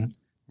Guanyin,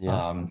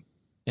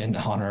 in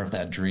honor of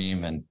that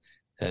dream. And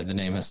the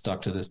name has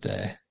stuck to this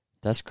day.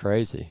 That's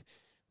crazy.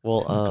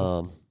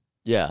 Well,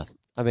 yeah,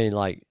 I mean,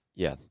 I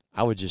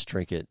would just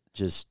drink it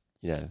just,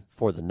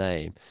 for the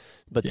name,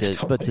 but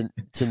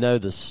to know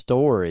the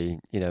story,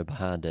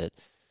 behind it,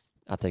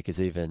 I think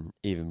is even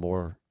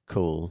more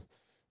cool.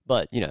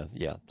 But,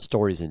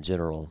 stories in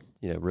general,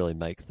 really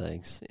make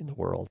things in the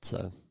world.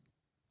 So.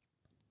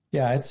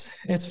 Yeah,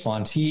 it's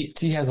fun. Tea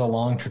has a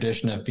long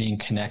tradition of being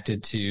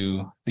connected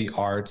to the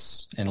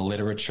arts and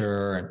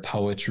literature and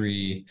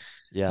poetry.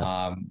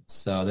 Yeah.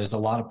 So there's a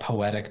lot of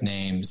poetic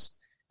names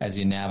as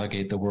you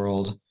navigate the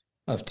world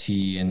of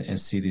tea and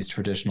see these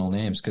traditional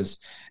names, because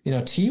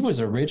tea was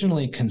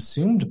originally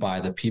consumed by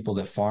the people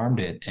that farmed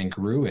it and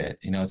grew it.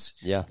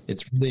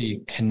 It's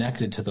really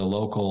connected to the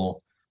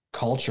local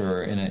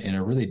culture in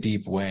a really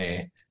deep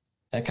way.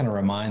 That kind of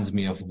reminds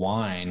me of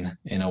wine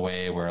in a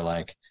way, where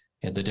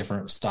the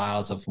different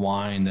styles of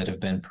wine that have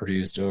been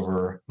produced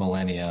over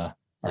millennia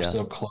are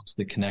so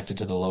closely connected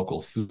to the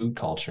local food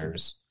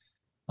cultures.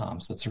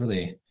 So it's a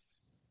really,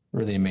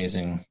 really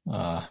amazing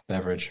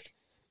beverage.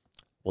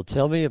 Well,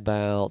 tell me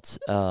about,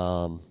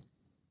 I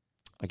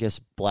guess,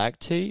 black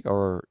tea,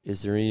 or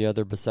is there any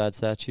other besides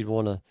that you'd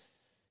want to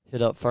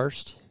hit up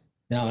first?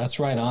 No, that's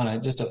right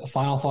on. Just a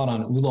final thought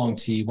on oolong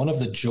tea. One of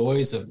the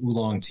joys of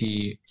oolong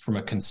tea from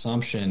a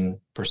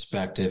consumption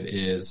perspective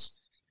is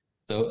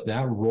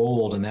that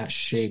rolled and that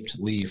shaped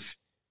leaf.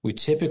 We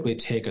typically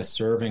take a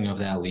serving of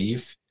that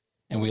leaf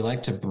and we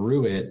like to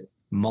brew it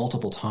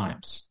multiple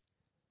times.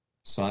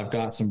 So I've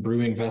got some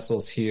brewing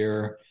vessels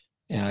here,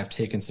 and I've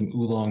taken some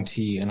oolong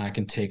tea, and I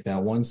can take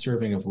that one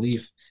serving of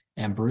leaf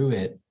and brew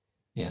it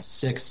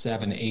 6,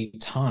 7,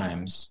 8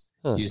 times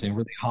using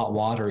really hot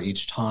water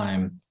each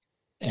time.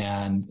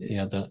 And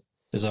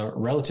there's a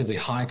relatively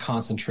high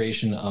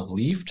concentration of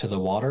leaf to the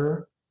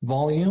water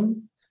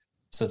volume,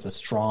 so it's a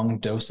strong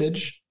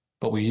dosage,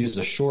 but we use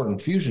a short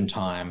infusion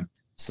time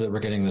so that we're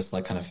getting this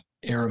kind of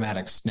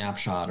aromatic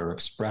snapshot or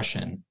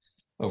expression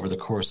over the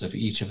course of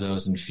each of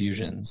those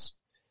infusions.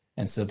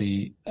 And so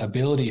the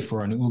ability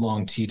for an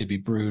oolong tea to be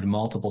brewed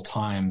multiple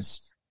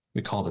times,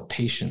 we call the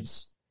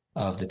patience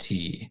of the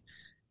tea.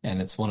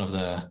 And it's one of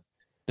the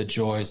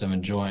joys of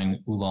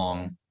enjoying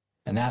oolong.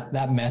 And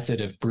that method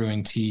of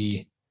brewing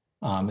tea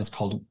is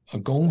called a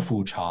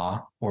gongfu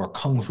cha, or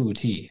kung fu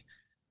tea,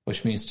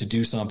 which means to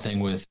do something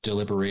with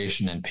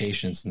deliberation and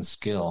patience and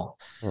skill.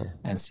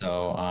 And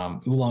so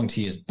oolong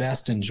tea is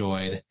best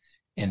enjoyed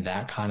in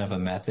that kind of a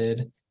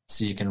method.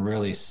 So you can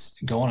really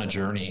go on a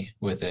journey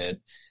with it.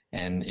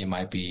 And it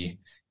might be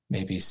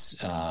maybe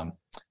a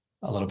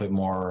little bit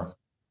more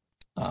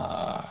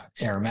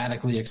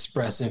aromatically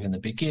expressive in the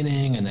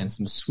beginning, and then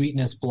some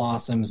sweetness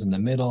blossoms in the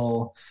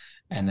middle,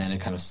 and then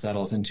it kind of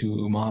settles into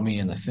umami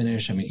in the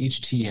finish. I mean,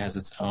 each tea has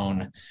its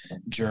own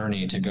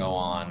journey to go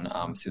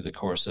on through the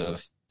course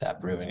of that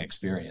brewing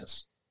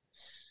experience.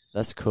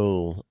 That's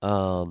cool.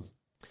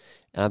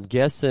 I'm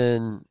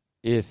guessing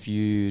if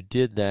you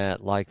did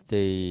that,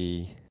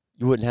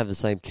 you wouldn't have the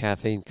same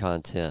caffeine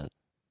content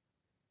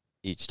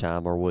each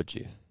time, or would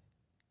you?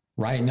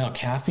 Right. No,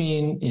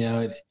 caffeine,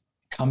 it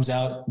comes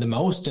out the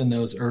most in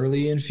those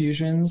early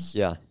infusions.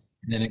 Yeah.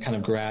 And then it kind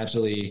of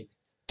gradually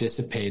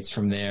dissipates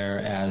from there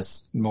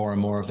as more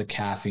and more of the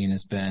caffeine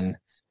has been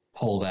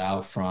pulled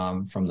out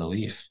from the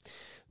leaf.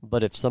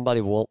 But if somebody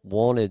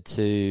wanted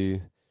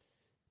to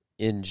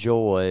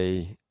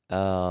enjoy,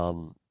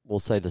 we'll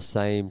say, the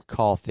same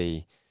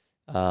coffee,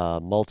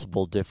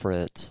 multiple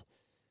different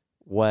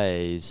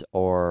ways,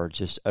 or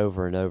just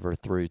over and over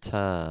through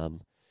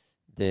time,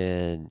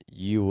 then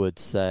you would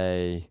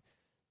say,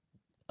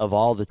 of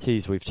all the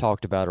teas we've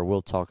talked about or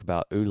we'll talk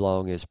about,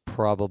 oolong is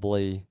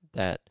probably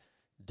that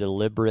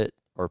deliberate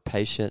or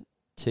patient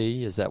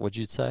tea. Is that what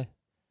you'd say?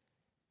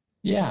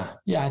 Yeah,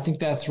 I think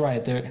that's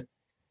right. There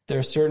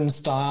are certain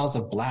styles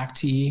of black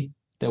tea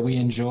that we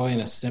enjoy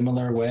in a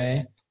similar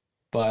way,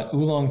 but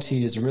oolong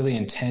tea is really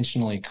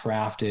intentionally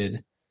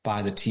crafted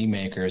by the tea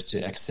makers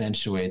to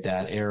accentuate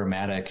that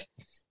aromatic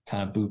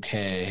kind of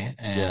bouquet,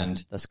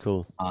 and that's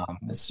cool.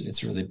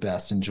 It's really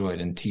best enjoyed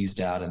and teased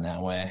out in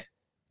that way.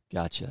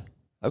 Gotcha.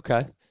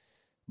 Okay.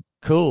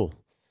 Cool.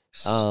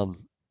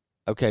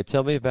 Okay,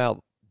 tell me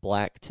about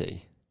black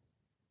tea.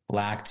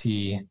 Black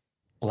tea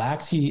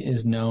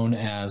is known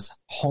as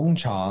hong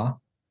cha,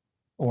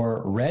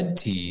 or red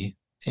tea,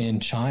 in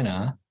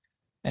China.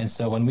 And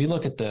so when we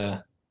look at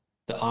the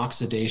the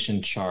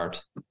oxidation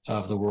chart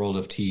of the world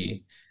of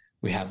tea,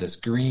 we have this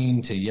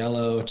green to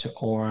yellow to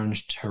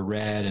orange to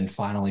red and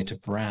finally to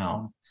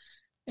brown.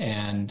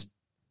 And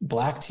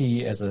black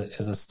tea as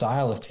a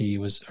style of tea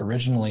was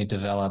originally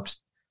developed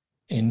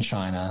in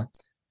China,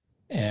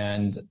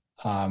 and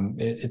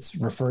it's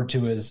referred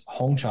to as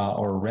Hongcha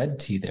or red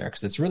tea there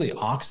because it's really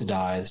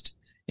oxidized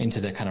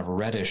into the kind of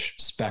reddish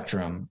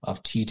spectrum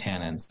of tea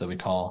tannins that we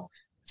call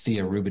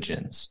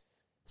theorubigens.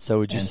 So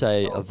would you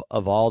say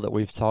of all that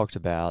we've talked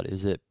about,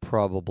 is it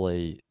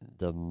probably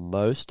the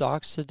most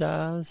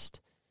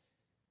oxidized?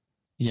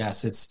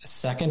 Yes, it's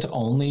second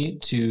only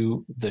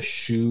to the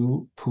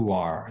shu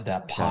pu'er,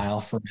 that pile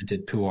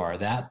fermented pu'er.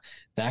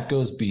 That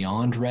goes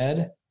beyond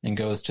red and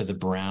goes to the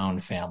brown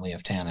family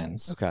of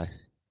tannins. Okay.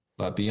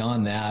 But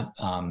beyond that,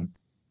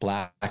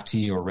 black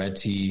tea or red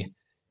tea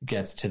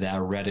gets to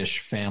that reddish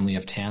family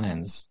of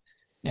tannins.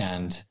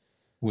 And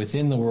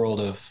within the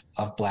world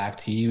of black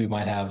tea, we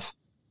might have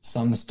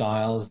some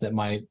styles that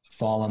might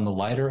fall on the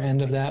lighter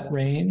end of that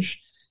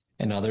range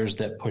and others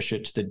that push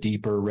it to the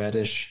deeper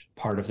reddish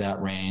part of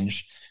that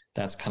range.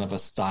 That's kind of a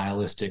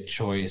stylistic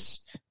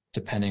choice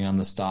depending on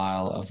the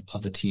style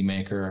of the tea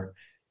maker.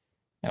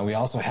 And we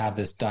also have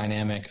this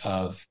dynamic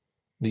of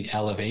the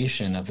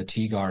elevation of the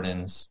tea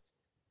gardens.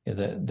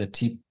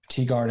 The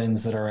tea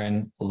gardens that are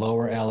in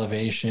lower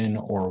elevation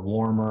or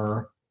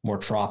warmer, more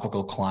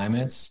tropical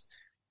climates,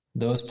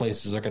 those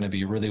places are going to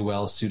be really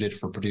well suited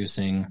for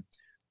producing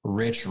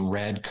rich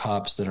red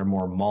cups that are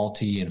more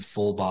malty and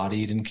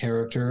full-bodied in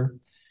character,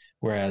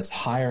 whereas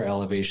higher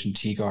elevation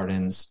tea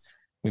gardens,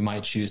 we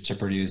might choose to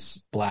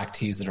produce black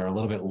teas that are a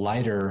little bit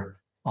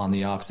lighter on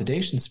the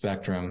oxidation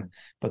spectrum,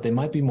 but they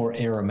might be more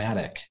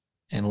aromatic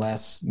and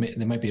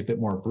they might be a bit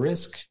more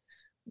brisk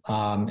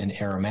and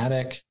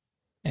aromatic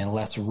and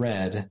less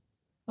red.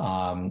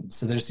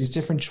 So there's these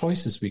different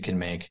choices we can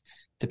make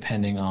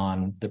depending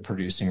on the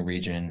producing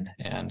region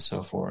and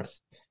so forth.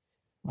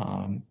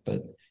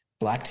 But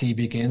black tea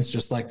begins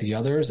just like the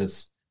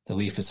others. The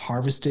leaf is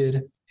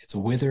harvested, it's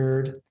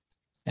withered,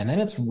 and then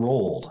it's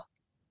rolled.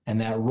 And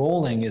that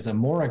rolling is a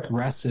more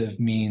aggressive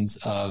means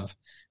of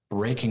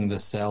breaking the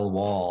cell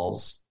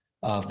walls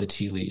of the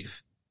tea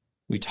leaf.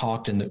 We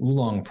talked in the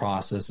Oolong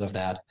process of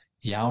that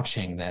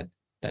yauching, that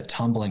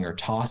tumbling or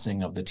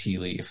tossing of the tea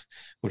leaf,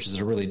 which is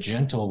a really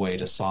gentle way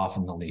to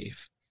soften the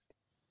leaf.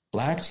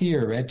 Black tea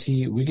or red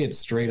tea, we get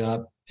straight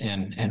up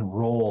and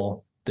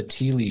roll the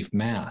tea leaf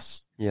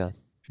mass. Yeah.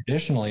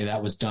 Traditionally,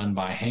 that was done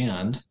by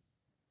hand.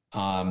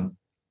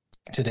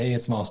 Today,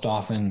 it's most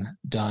often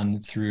done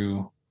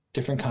through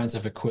different kinds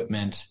of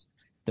equipment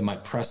that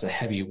might press a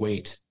heavy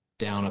weight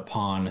down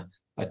upon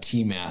a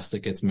tea mass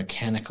that gets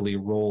mechanically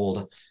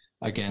rolled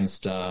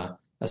against a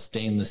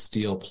stainless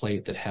steel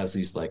plate that has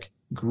these like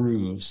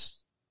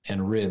grooves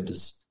and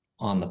ribs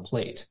on the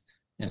plate.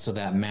 And so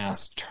that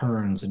mass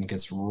turns and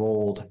gets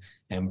rolled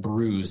and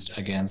bruised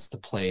against the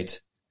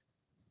plate.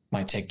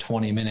 Might take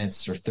 20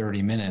 minutes or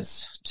 30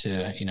 minutes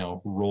to,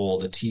 roll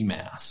the tea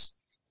mass.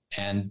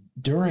 And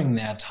during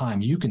that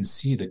time, you can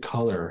see the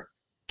color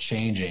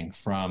changing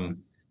from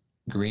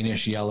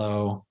greenish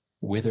yellow,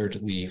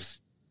 withered leaf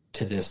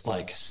to this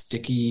like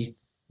sticky,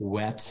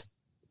 wet,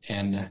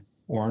 and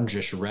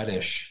orangish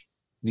reddish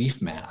leaf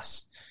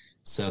mass.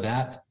 So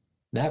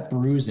that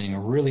bruising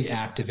really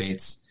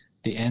activates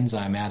the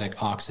enzymatic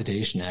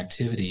oxidation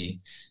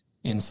activity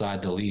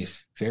inside the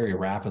leaf very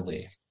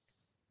rapidly.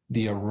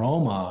 The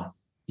aroma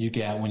you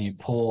get when you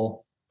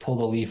pull the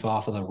leaf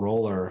off of the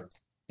roller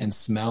and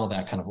smell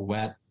that kind of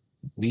wet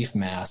leaf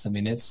mass, I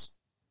mean, it's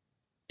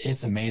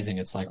amazing.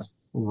 It's like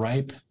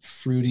ripe,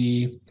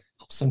 fruity,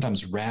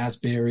 sometimes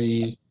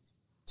raspberry.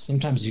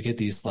 Sometimes you get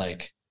these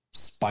like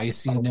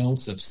spicy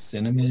notes of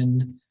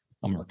cinnamon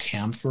or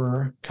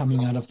camphor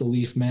coming out of the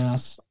leaf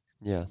mass.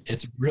 Yeah.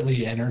 It's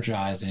really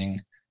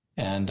energizing.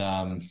 And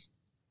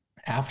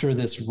after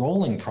this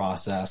rolling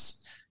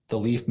process, the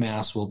leaf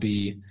mass will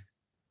be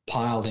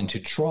piled into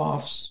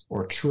troughs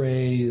or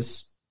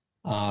trays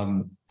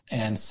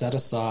and set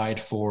aside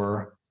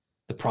for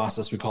the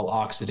process we call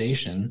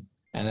oxidation.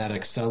 And that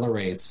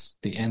accelerates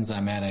the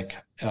enzymatic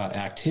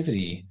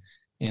activity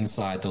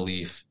inside the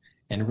leaf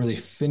and really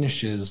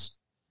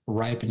finishes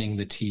ripening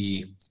the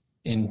tea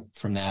in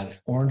from that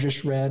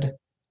orangish red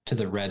to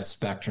the red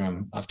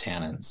spectrum of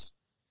tannins.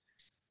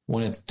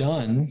 When it's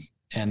done,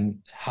 and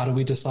how do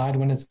we decide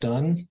when it's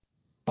done?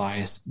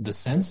 By the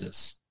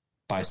senses,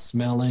 by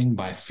smelling,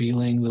 by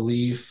feeling the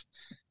leaf.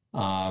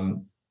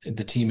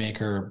 The tea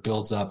maker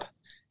builds up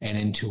an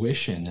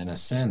intuition and a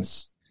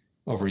sense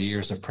over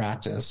years of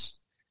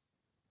practice.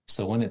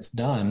 So when it's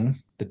done,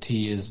 the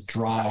tea is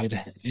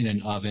dried in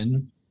an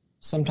oven.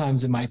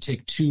 Sometimes it might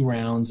take 2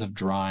 rounds of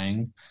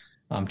drying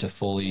to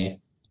fully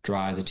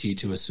dry the tea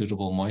to a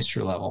suitable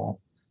moisture level.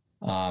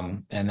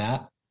 And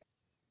that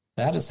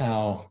is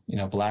how,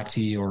 black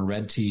tea or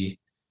red tea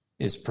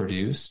is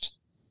produced.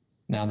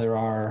 Now there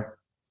are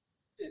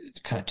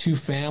kind of 2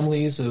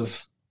 families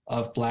of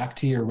black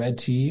tea or red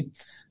tea.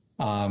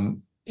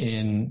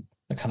 In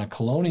the kind of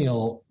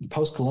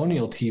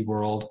post-colonial tea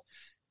world,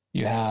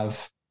 you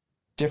have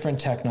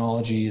different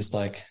technologies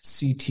like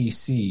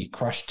CTC,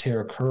 crush,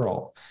 tear,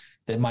 curl,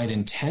 that might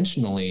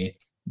intentionally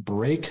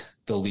break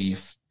the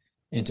leaf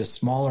into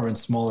smaller and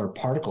smaller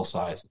particle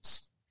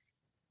sizes.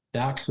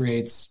 That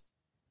creates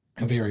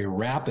a very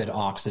rapid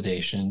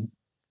oxidation,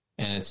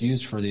 and it's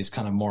used for these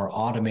kind of more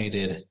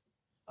automated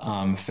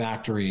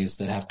factories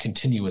that have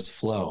continuous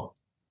flow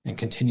and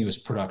continuous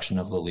production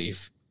of the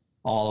leaf,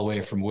 all the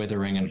way from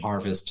withering and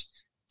harvest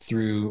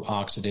through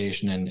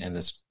oxidation and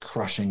this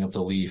crushing of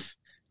the leaf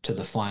to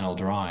the final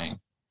drying.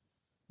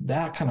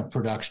 That kind of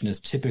production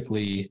is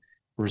typically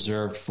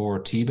reserved for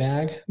tea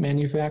bag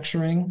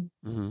manufacturing.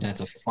 Mm-hmm. And it's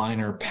a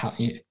finer,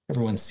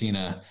 everyone's seen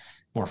a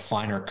more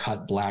finer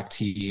cut black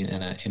tea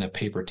in a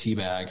paper tea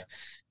bag.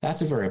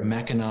 That's a very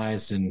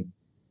mechanized and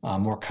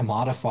more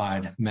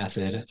commodified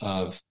method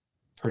of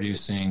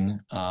producing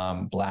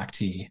black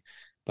tea.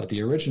 But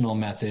the original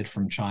method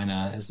from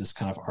China is this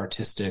kind of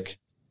artistic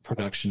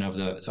production of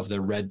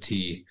the red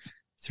tea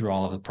through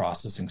all of the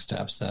processing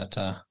steps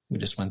that we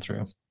just went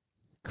through.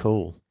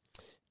 Cool.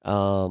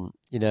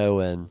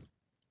 And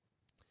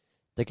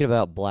thinking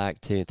about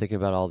black tea and thinking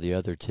about all the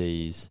other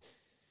teas,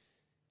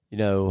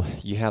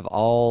 you have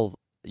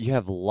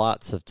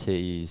lots of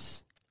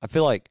teas. I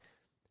feel like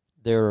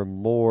there are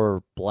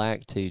more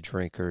black tea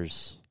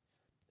drinkers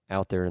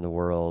out there in the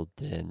world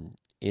than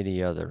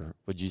any other.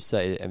 Would you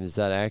say, is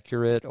that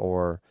accurate,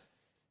 or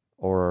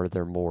are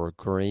there more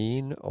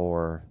green,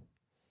 or?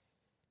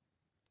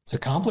 It's a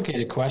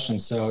complicated question.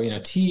 So,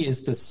 tea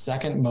is the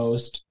second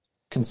most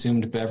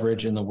consumed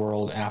beverage in the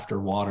world after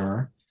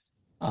water.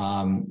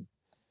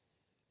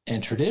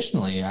 And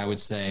traditionally, I would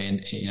say,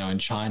 in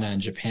China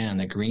and Japan,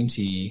 the green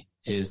tea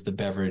is the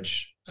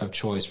beverage of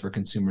choice for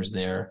consumers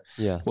there.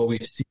 Yeah. What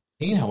we've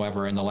seen,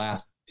 however, in the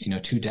last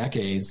 2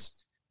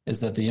 decades, is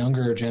that the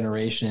younger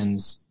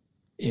generations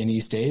in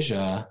East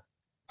Asia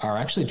are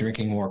actually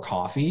drinking more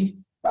coffee,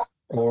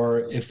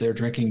 or if they're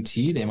drinking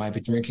tea, they might be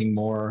drinking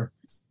more,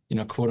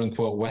 quote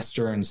unquote,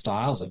 Western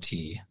styles of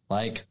tea,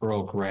 like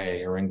Earl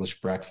Grey or English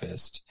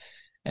breakfast.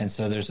 And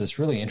so there's this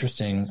really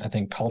interesting, I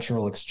think,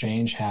 cultural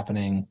exchange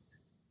happening,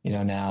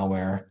 now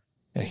where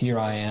here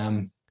I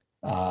am,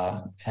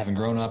 having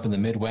grown up in the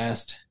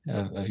Midwest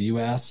of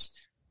U.S.,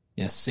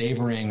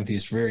 savoring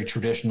these very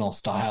traditional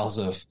styles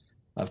of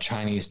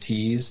Chinese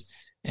teas,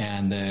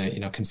 and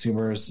the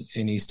consumers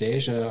in East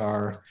Asia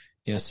are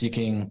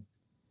seeking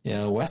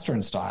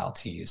Western style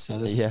teas. So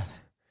there's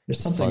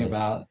something funny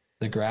about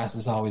the grass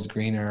is always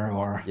greener,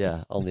 or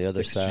on the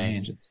other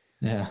side.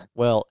 Yeah.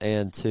 Well,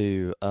 and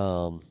to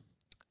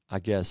I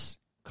guess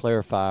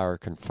clarify or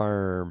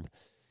confirm,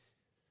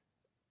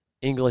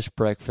 English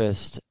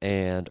breakfast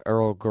and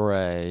Earl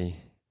Grey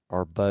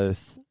are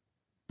both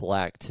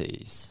black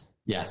teas.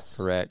 Yes.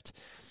 Correct.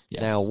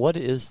 Yes. Now, what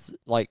is,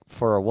 like,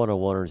 for our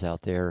 101ers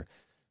out there,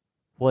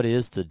 what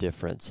is the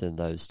difference in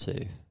those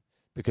two?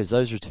 Because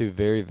those are two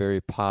very,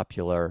 very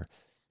popular,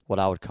 what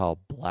I would call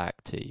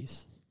black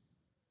teas.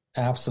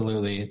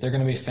 Absolutely. They're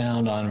going to be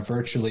found on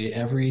virtually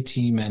every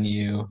tea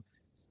menu.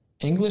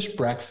 English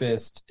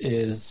breakfast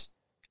is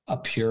a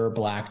pure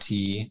black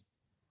tea,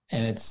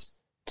 and it's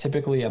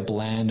typically a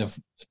blend of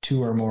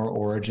 2 or more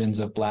origins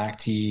of black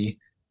tea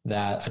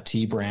that a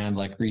tea brand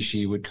like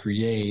Rishi would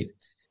create.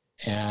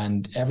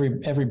 And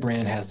every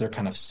brand has their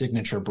kind of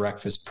signature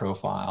breakfast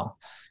profile.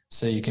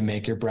 So you can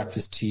make your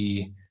breakfast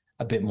tea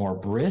a bit more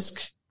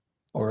brisk,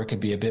 or it could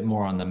be a bit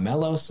more on the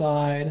mellow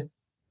side.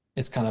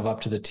 It's kind of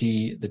up to the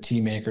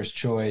tea maker's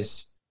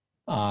choice.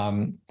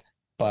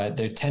 But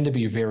they tend to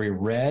be very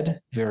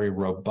red, very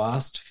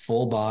robust,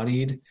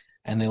 full-bodied,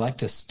 and they like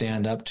to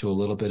stand up to a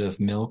little bit of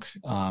milk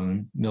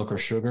or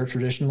sugar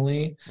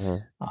traditionally.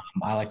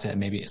 Mm-hmm. I like to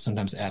maybe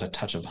sometimes add a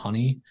touch of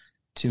honey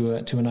to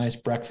a nice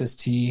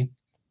breakfast tea.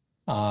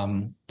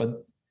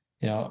 But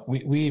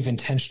we've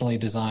intentionally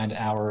designed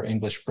our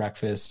English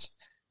breakfast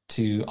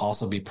to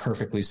also be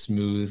perfectly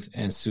smooth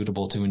and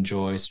suitable to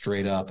enjoy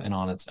straight up and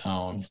on its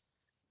own.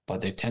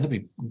 But they tend to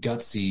be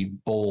gutsy,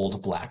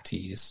 bold black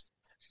teas.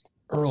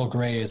 Earl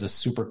Grey is a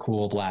super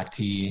cool black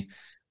tea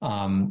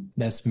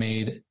that's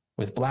made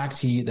with black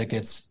tea that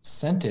gets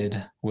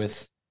scented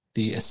with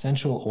the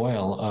essential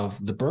oil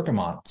of the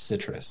bergamot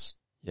citrus.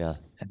 Yeah.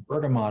 And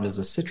bergamot is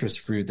a citrus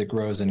fruit that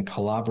grows in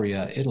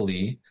Calabria,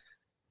 Italy.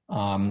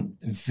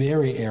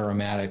 Very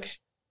aromatic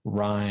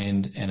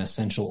rind and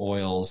essential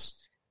oils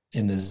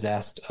in the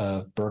zest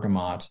of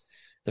bergamot.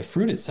 The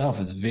fruit itself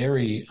is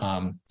very,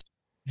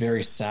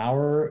 very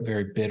sour,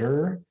 very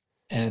bitter,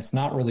 and it's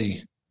not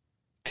really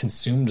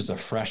consumed as a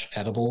fresh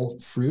edible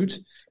fruit.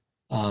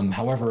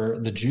 However,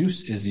 the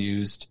juice is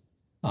used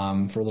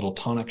for little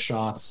tonic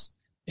shots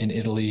in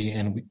Italy,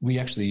 and we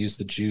actually use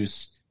the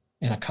juice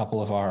in a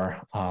couple of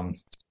our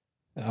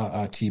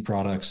tea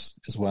products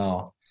as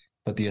well.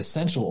 But the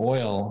essential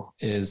oil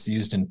is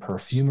used in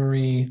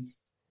perfumery,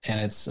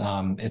 and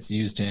it's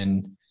used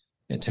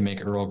to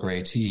make Earl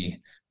Grey tea.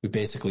 We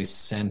basically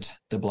scent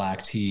the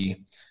black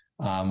tea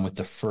with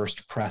the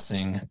first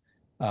pressing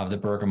of the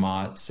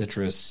bergamot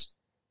citrus.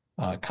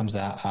 Comes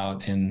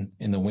out in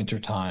the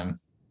wintertime,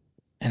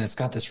 and it's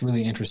got this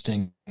really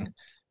interesting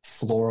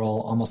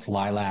floral, almost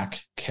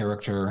lilac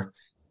character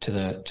to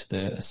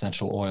the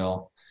essential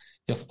oil.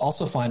 You'll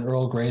also find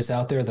Earl Greys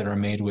out there that are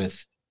made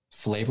with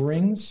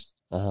flavorings,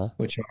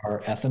 which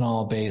are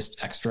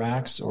ethanol-based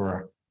extracts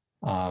or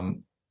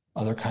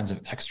other kinds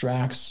of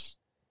extracts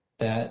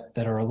that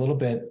are a little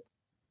bit.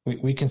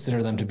 We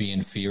consider them to be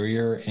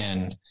inferior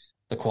in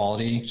the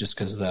quality, just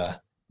because the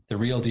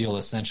real deal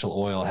essential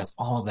oil has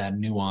all of that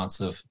nuance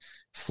of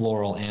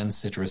floral and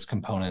citrus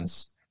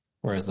components,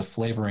 whereas the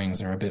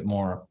flavorings are a bit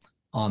more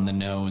on the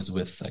nose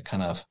with a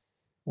kind of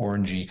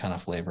orangey kind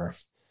of flavor.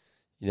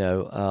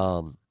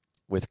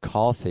 With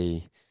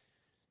coffee,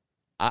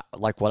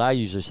 like what I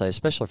usually say,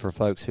 especially for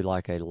folks who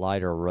like a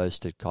lighter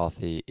roasted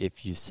coffee,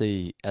 if you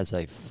see as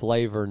a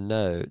flavor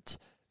note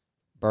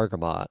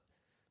bergamot,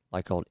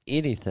 like on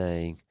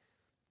anything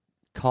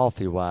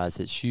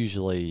coffee-wise, it's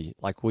usually,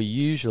 like we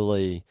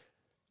usually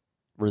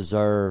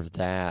reserve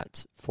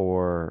that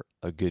for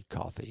a good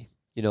coffee.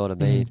 You know what I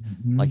mean?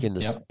 Mm-hmm. Like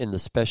in the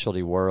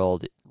specialty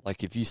world,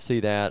 like if you see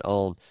that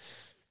on,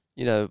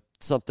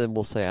 something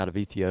we'll say out of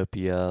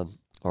Ethiopia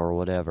or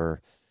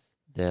whatever,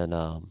 then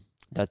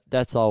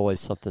that's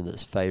always something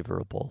that's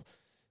favorable.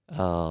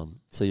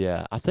 So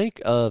yeah, I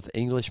think of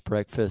English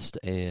breakfast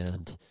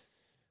and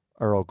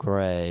Earl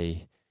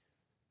Grey.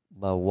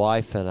 My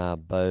wife and I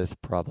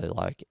both probably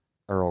like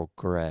Earl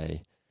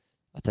Grey,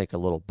 I think a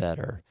little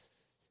better.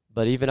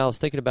 But even I was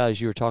thinking about,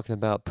 as you were talking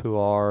about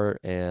pu'er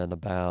and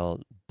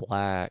about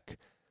black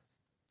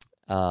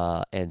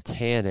and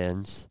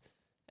tannins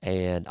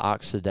and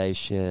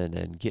oxidation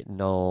and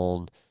getting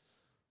on,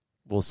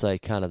 we'll say,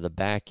 kind of the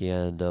back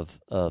end of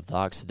the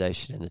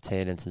oxidation and the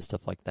tannins and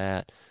stuff like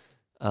that.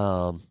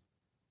 I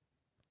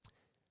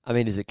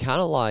mean, is it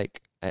kind of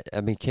like,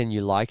 can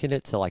you liken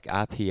it to like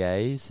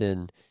IPAs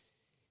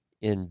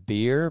in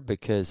beer?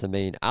 Because,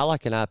 I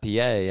like an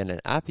IPA, and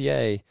an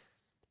IPA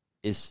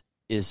is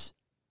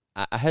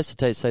I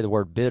hesitate to say the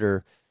word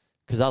bitter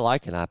because I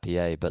like an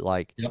IPA, but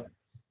like,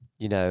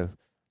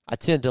 I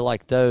tend to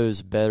like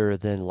those better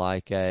than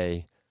like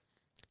a,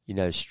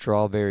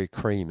 strawberry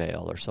cream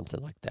ale or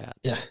something like that.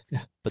 Yeah.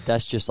 But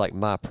that's just like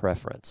my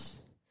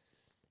preference.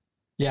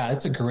 Yeah,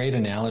 it's a great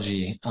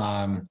analogy.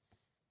 I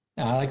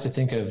like to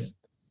think of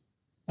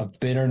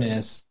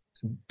bitterness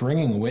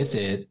bringing with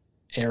it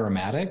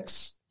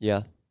aromatics.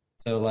 Yeah.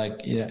 So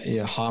like,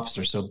 hops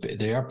are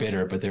they are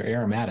bitter, but they're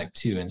aromatic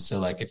too. And so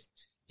like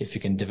if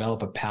you can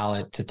develop a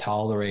palate to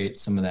tolerate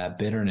some of that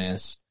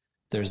bitterness,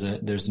 there's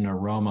an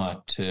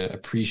aroma to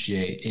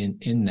appreciate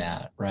in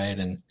that, right?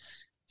 And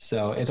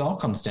so it all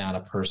comes down to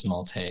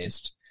personal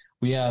taste.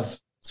 We have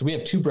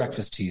two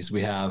breakfast teas.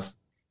 We have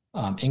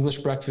English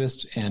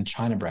breakfast and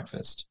China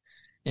breakfast.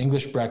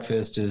 English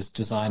breakfast is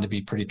designed to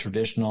be pretty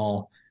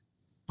traditional,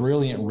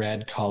 brilliant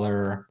red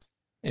color.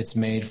 It's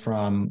made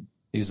from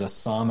these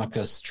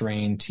Assamica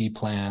strain tea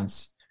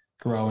plants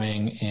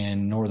growing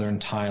in northern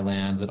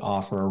Thailand that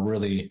offer a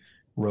really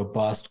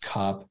robust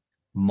cup,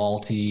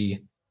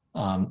 malty,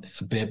 a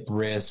bit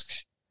brisk,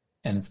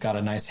 and it's got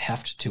a nice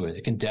heft to it.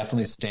 It can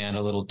definitely stand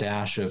a little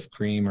dash of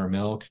cream or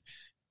milk.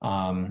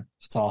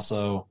 It's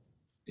also,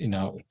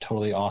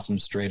 totally awesome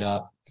straight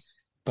up.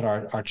 But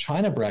our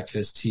China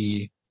breakfast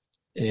tea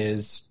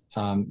is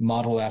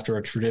modeled after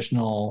a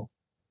traditional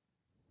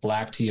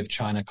black tea of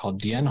China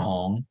called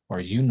Dianhong, or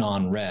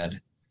Yunnan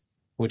Red,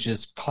 which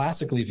is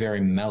classically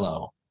very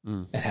mellow.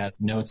 It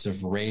has notes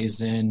of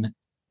raisin,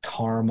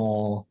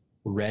 caramel,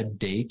 red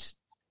date,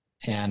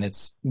 and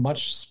it's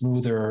much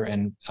smoother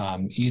and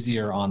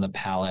easier on the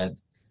palate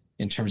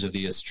in terms of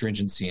the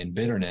astringency and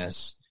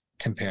bitterness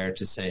compared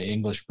to, say,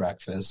 English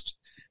breakfast.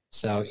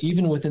 So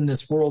even within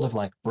this world of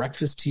like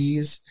breakfast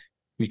teas,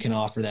 we can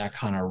offer that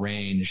kind of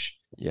range.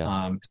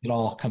 Yeah. It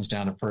all comes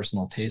down to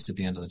personal taste at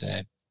the end of the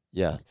day.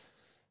 Yeah,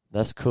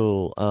 that's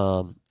cool.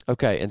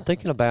 Okay, and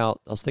I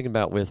was thinking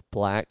about with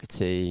black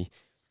tea,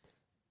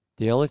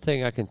 the only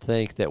thing I can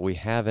think that we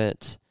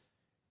haven't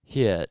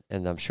hit,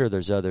 and I'm sure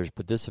there's others,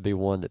 but this would be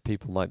one that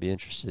people might be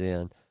interested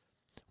in,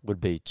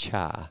 would be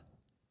chai.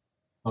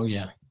 Oh,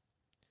 yeah.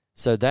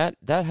 So that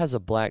has a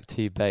black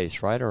tea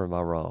base, right? Or am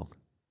I wrong?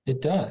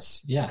 It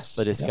does, yes.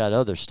 But it's got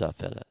other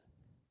stuff in it.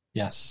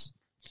 Yes.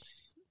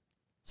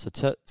 So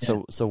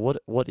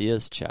what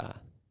is chai?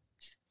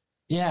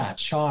 Yeah,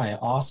 chai,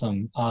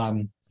 awesome.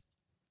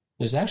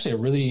 There's actually a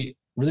really,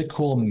 really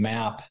cool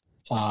map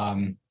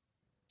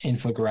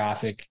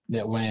infographic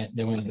that went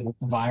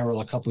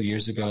viral a couple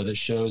years ago that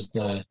shows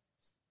the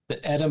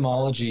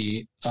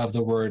etymology of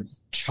the word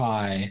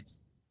chai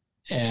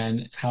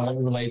and how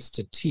it relates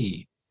to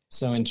tea.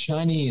 So in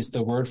Chinese,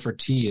 the word for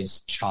tea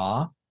is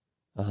cha.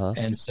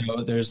 And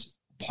so there's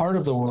part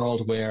of the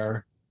world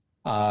where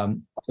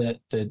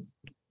the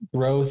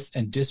growth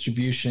and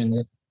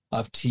distribution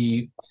of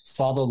tea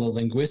follow the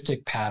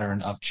linguistic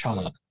pattern of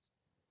cha.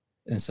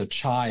 And so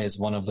chai is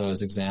one of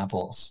those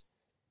examples.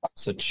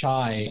 So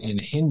chai in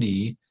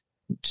Hindi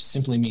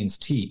simply means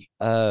tea.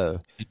 Oh,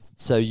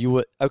 so you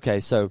would, okay,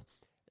 so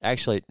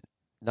actually,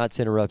 not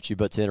to interrupt you,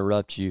 but to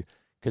interrupt you,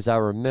 because I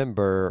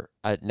remember,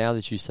 now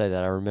that you say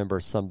that, I remember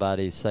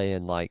somebody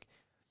saying like,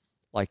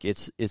 like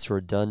it's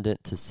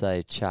redundant to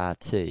say chai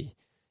tea.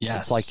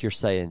 Yes. It's like you're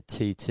saying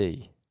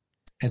TT.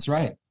 It's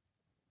right.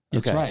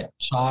 It's Okay.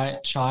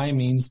 right. Chai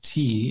means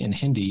tea in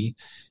Hindi,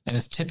 and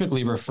it's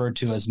typically referred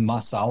to as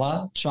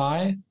masala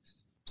chai.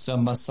 So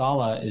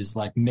masala is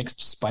like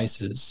mixed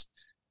spices.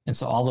 And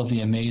so all of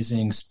the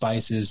amazing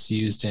spices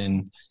used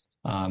in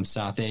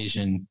South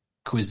Asian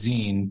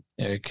cuisine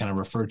are kind of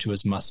referred to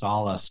as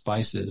masala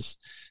spices.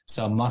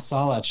 So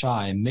masala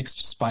chai,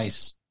 mixed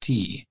spice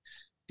tea,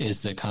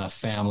 is the kind of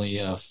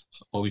family of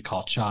what we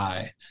call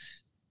chai.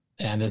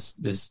 And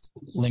this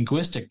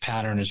linguistic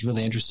pattern is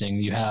really interesting.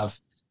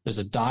 There's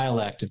a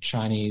dialect of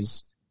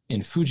Chinese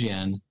in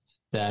Fujian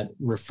that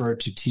referred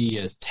to tea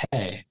as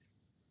te.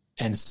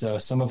 And so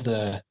some of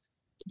the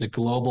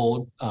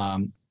global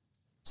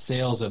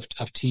sales of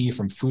tea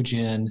from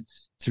Fujian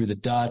through the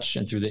Dutch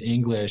and through the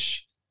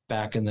English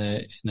back in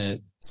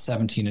the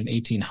 17 and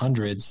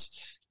 1800s,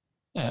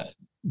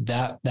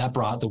 that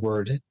brought the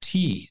word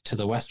tea to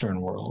the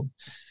Western world.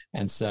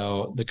 And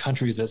so the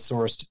countries that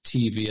sourced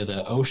tea via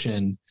the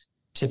ocean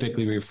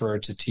typically refer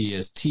to tea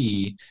as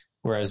tea,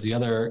 whereas the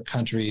other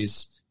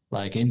countries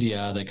like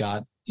India that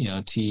got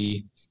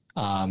tea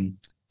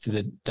through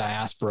the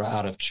diaspora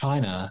out of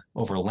China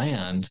over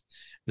land,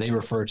 they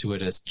refer to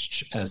it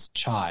as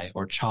chai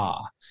or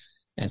cha.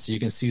 And so you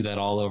can see that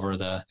all over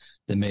the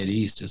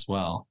Mideast as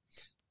well.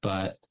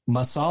 But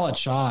masala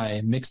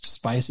chai, mixed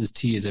spices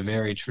tea, is a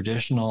very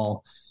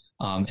traditional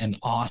and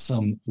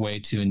awesome way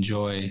to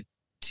enjoy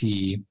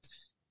tea.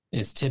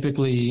 It's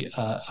typically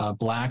a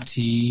black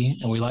tea,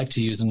 and we like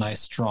to use a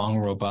nice, strong,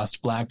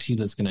 robust black tea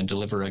that's going to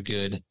deliver a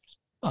good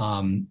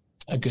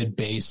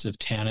base of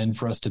tannin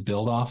for us to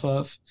build off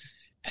of.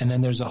 And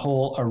then there's a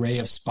whole array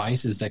of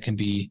spices that can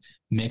be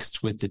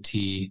mixed with the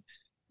tea: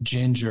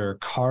 ginger,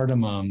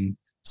 cardamom,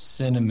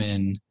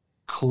 cinnamon,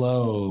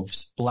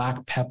 cloves,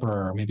 black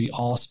pepper, maybe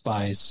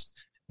allspice,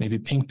 maybe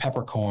pink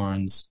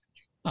peppercorns.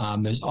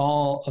 There's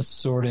all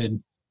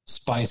assorted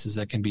spices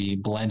that can be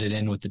blended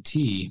in with the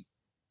tea.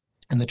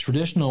 And the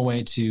traditional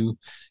way to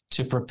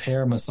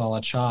prepare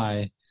masala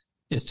chai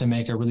is to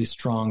make a really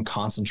strong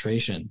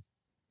concentration.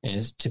 And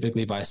it's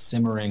typically by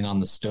simmering on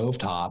the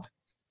stovetop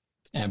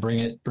and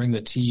bring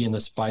the tea and the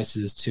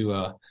spices to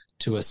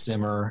a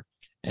simmer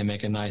and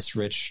make a nice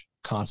rich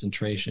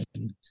concentration.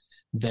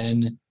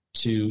 Then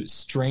to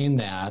strain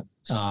that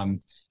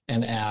and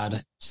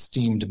add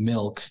steamed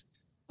milk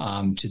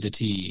to the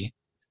tea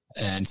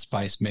and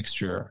spice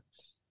mixture.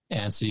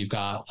 And so you've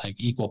got like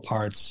equal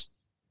parts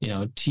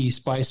tea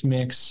spice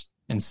mix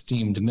and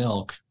steamed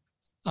milk.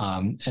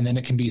 And then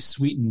it can be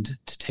sweetened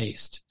to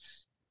taste.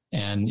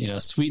 And,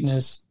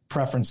 sweetness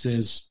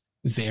preferences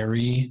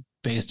vary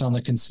based on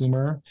the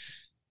consumer.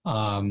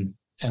 And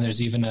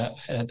there's even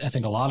I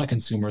think a lot of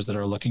consumers that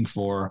are looking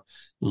for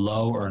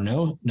low or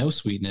no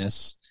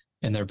sweetness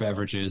in their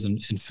beverages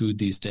and food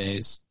these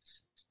days.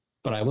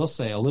 But I will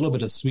say a little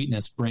bit of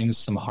sweetness brings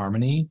some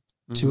harmony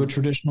to a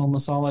traditional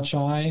masala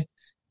chai.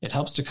 It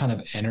helps to kind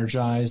of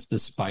energize the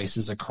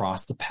spices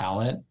across the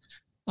palate.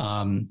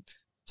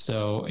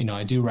 So,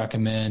 I do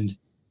recommend,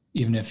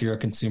 even if you're a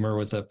consumer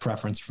with a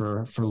preference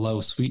for low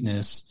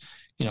sweetness,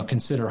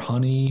 consider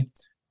honey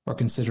or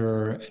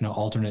consider,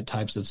 alternate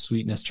types of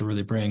sweetness to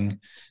really bring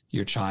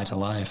your chai to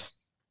life.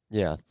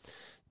 Yeah.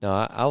 No,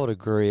 I would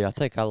agree. I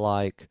think I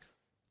like,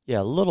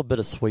 a little bit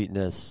of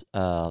sweetness.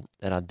 And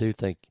I do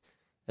think,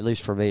 at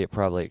least for me, it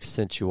probably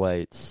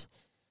accentuates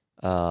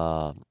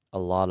a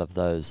lot of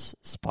those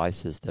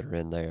spices that are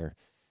in there.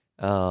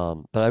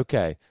 But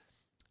okay,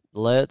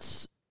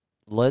 let's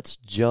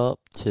jump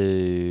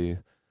to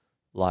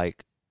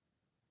like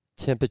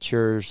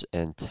temperatures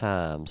and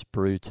times,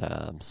 brew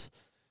times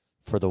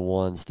for the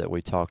ones that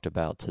we talked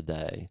about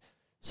today.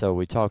 So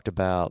we talked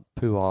about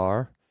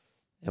pu'er,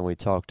 and we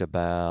talked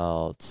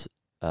about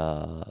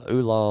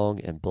oolong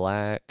and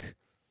black.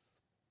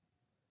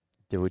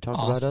 Did we talk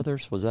about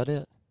others? Was that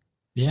it?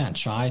 Yeah,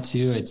 chai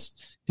too.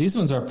 These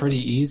ones are pretty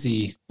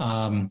easy.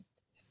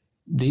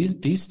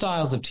 These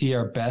styles of tea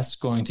are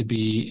best going to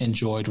be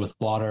enjoyed with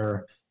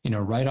water,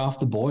 right off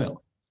the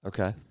boil.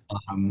 Okay.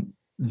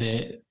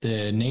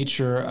 The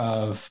nature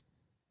of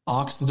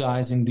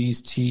oxidizing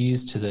these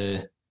teas to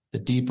the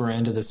deeper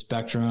end of the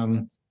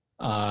spectrum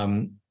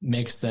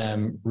makes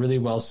them really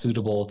well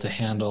suitable to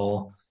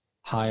handle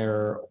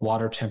higher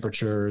water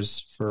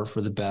temperatures for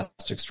the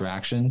best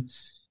extraction.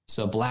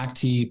 So black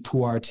tea,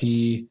 pu'er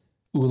tea,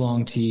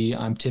 oolong tea,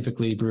 I'm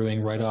typically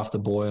brewing right off the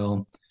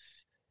boil.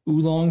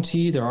 Oolong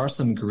tea, there are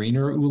some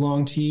greener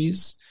oolong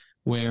teas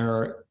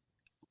where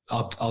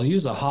I'll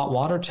use a hot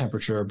water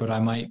temperature, but I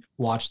might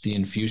watch the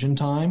infusion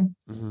time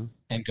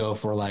and go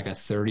for like a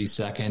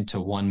 30-second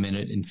to 1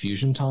 minute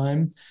infusion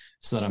time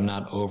so that I'm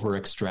not over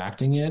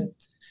extracting it.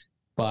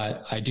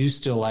 But I do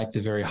still like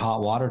the very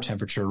hot water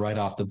temperature right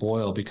off the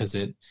boil because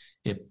it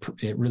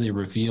really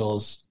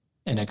reveals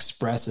and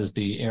expresses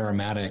the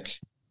aromatic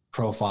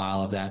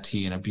profile of that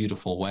tea in a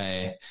beautiful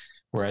way.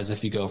 Whereas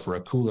if you go for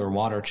a cooler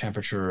water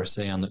temperature,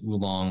 say on the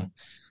oolong,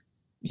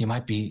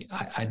 I'd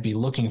be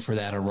looking for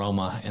that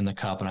aroma in the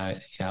cup, and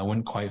I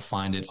wouldn't quite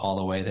find it all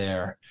the way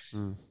there.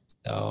 Mm.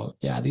 So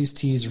yeah, these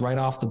teas right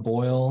off the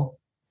boil.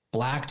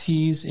 Black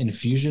teas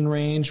infusion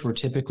range, we're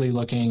typically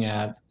looking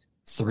at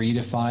 3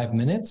 to 5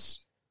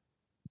 minutes.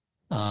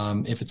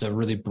 If it's a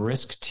really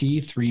brisk tea,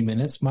 3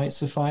 minutes might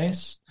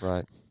suffice.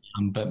 Right.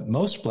 But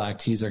most black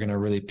teas are going to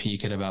really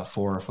peak at about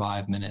 4 or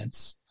 5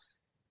 minutes.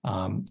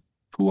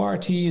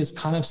 Pu'er tea is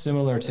kind of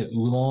similar to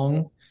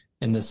oolong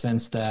in the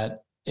sense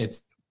that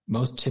it's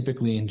most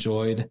typically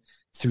enjoyed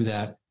through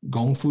that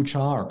gongfu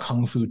cha or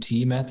kung fu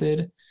tea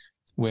method,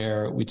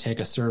 where we take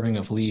a serving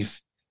of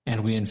leaf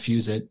and we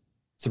infuse it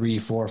 3,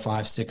 4,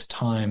 5, 6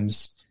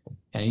 times,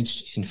 and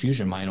each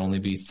infusion might only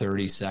be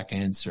 30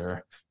 seconds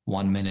or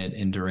 1 minute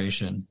in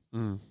duration.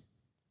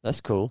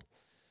 That's cool.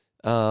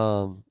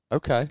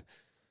 Okay.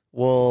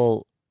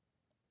 Well,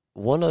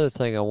 one other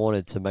thing I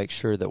wanted to make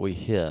sure that we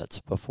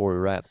hit before we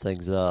wrap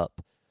things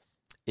up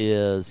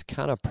is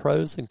kind of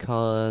pros and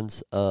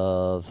cons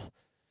of,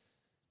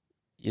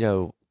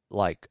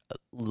 like a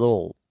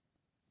little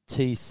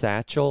tea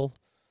satchel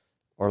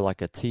or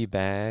like a tea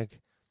bag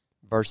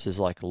versus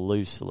like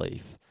loose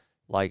leaf.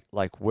 Like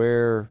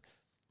where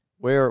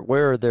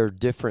are there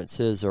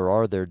differences, or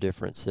are there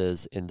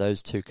differences in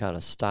those two kind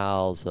of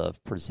styles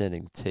of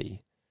presenting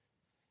tea?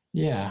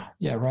 Yeah,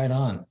 right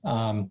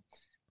on.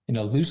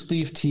 Loose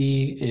leaf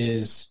tea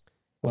is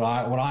what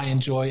I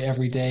enjoy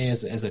every day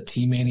as a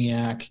tea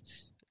maniac.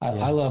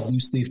 I love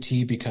loose leaf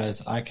tea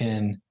because I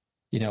can,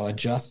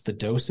 adjust the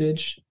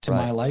dosage to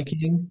my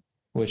liking,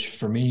 which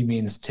for me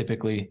means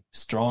typically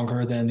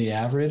stronger than the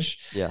average.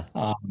 Yeah.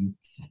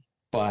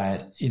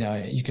 But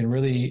you can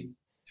really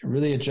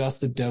adjust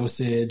the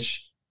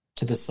dosage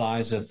to the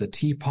size of the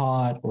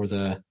teapot or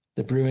the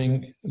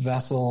brewing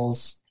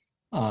vessels.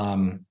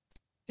 And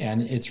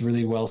it's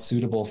really well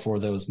suitable for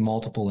those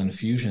multiple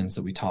infusions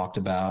that we talked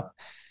about.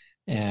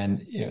 And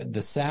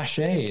the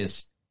sachet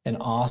is an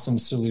awesome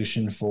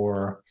solution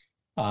for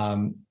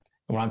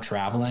when I'm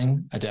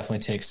traveling. I definitely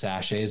take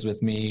sachets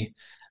with me.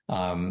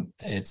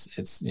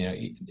 It's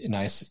a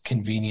nice,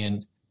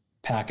 convenient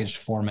packaged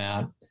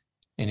format.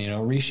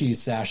 And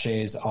Rishi's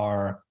sachets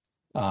are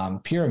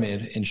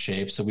pyramid in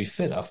shape, so we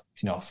fit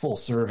a full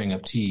serving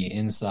of tea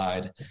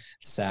inside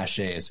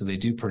sachets. So they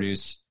do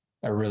produce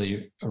a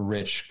really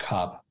rich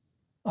cup,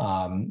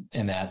 and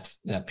that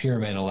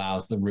pyramid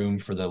allows the room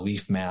for the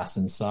leaf mass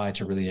inside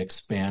to really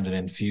expand and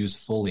infuse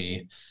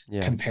fully,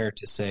 compared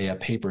to, say, a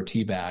paper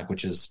tea bag,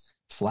 which is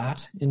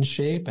flat in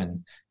shape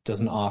and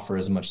doesn't offer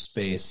as much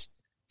space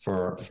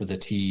for the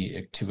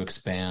tea to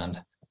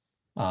expand.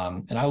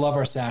 And I love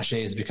our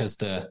sachets because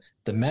the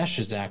mesh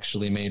is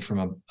actually made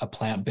from a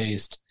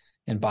plant-based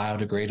and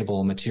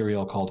biodegradable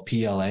material called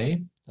PLA.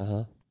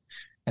 Uh-huh.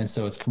 And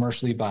so it's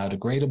commercially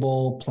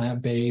biodegradable,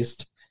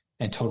 plant-based,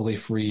 and totally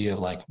free of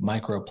like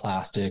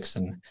microplastics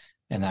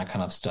and that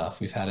kind of stuff.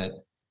 We've had it,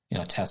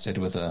 tested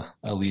with a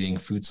leading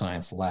food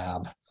science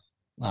lab.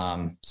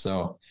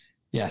 So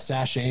yeah,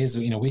 sachets,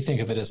 we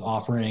think of it as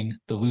offering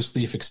the loose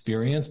leaf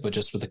experience, but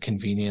just with the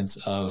convenience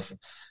of,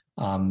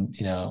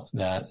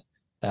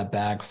 that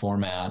bag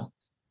format.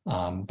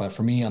 But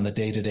for me, on the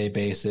day-to-day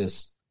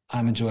basis,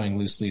 I'm enjoying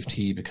loose leaf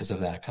tea because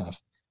of that kind of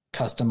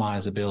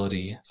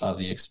customizability of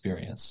the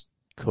experience.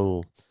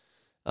 Cool.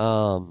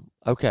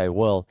 Okay,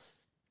 well,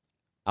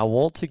 I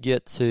want to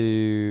get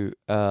to,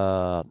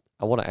 I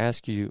want to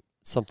ask you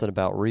something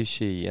about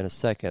Rishi in a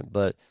second,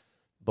 but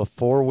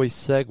before we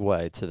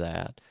segue to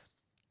that,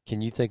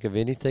 can you think of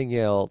anything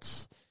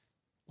else,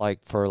 we'll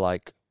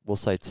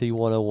say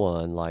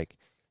T101, like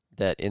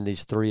that in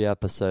these 3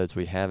 episodes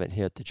we haven't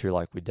hit that you're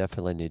like, we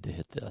definitely need to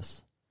hit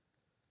this?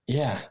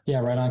 Yeah,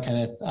 right on,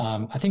 Kenneth.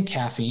 I think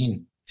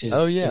caffeine is.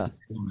 Oh, yeah. Is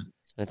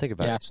I think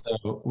about it.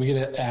 So we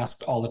get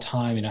asked all the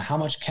time, how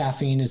much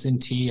caffeine is in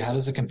tea? How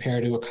does it compare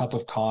to a cup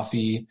of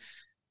coffee?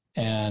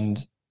 And,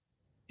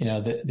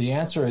 the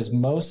answer is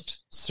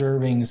most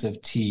servings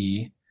of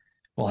tea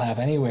will have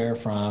anywhere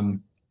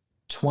from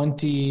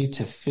 20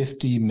 to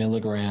 50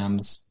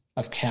 milligrams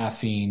of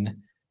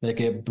caffeine that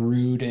get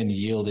brewed and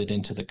yielded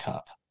into the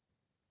cup.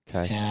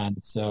 Okay. And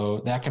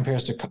so that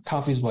compares to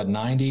coffee's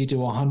 90 to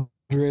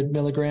 100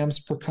 milligrams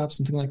per cup,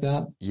 something like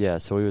that. Yeah,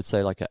 so we would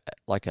say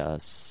like a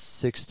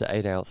 6 to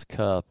 8 ounce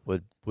cup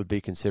would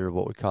be considered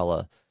what we call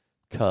a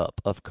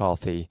cup of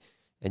coffee,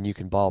 and you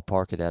can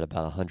ballpark it at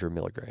about 100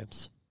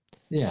 milligrams.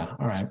 Yeah,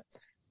 all right.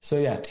 So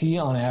yeah, tea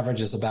on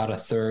average is about a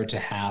third to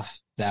half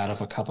that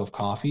of a cup of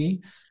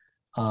coffee.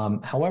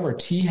 However,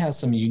 tea has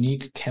some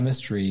unique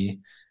chemistry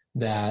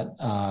that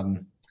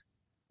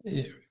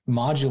it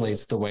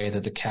modulates the way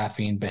that the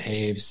caffeine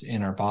behaves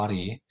in our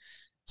body.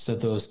 So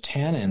those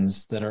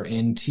tannins that are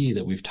in tea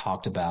that we've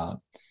talked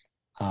about,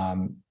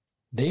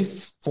 they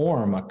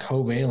form a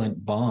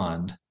covalent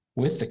bond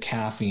with the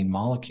caffeine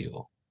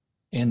molecule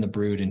in the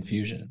brewed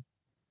infusion.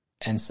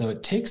 And so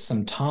it takes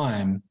some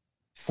time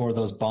for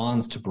those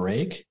bonds to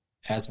break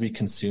as we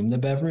consume the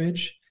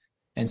beverage.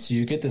 And so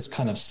you get this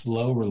kind of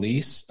slow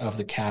release of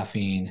the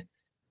caffeine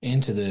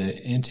into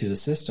the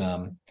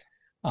system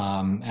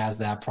as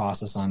that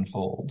process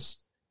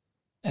unfolds.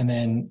 And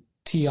then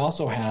tea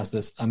also has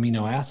this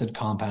amino acid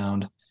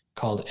compound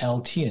called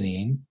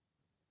L-theanine,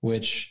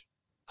 which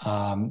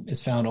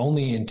is found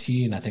only in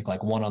tea and I think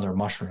like one other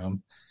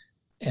mushroom.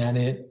 And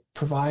it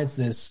provides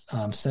this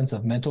sense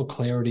of mental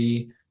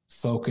clarity,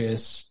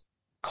 focus,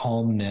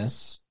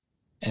 calmness.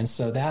 And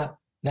so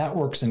that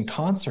works in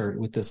concert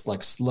with this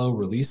like slow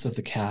release of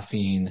the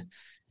caffeine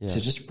to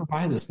just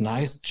provide this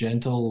nice,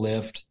 gentle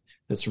lift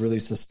that's really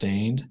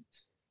sustained.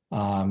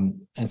 And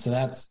so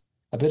that's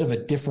a bit of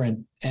a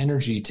different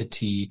energy to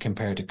tea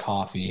compared to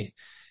coffee.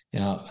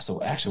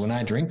 So actually when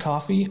I drink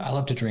coffee, I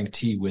love to drink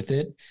tea with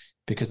it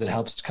because it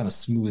helps to kind of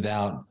smooth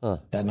out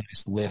that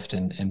nice lift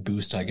and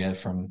boost I get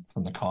from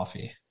the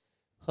coffee.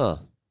 Huh.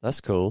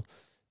 That's cool.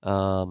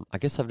 I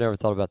guess I've never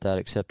thought about that,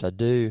 except I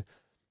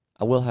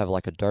will have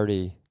like a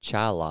dirty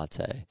chai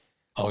latte.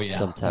 Oh yeah.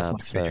 Sometimes.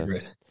 That's my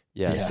favorite.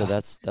 Yeah, so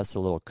that's a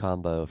little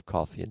combo of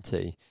coffee and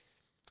tea.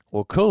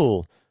 Well,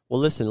 cool. Well,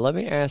 listen, let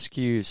me ask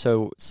you,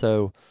 so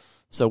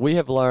we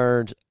have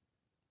learned,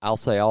 I'll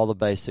say, all the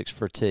basics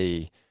for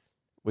tea,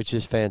 which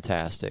is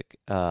fantastic.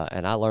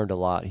 And I learned a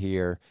lot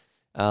here.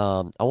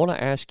 I want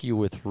to ask you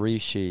with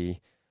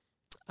Rishi,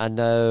 I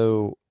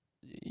know,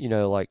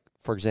 like,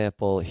 for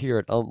example, here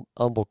at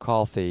Humble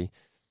Coffee,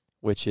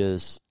 which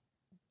is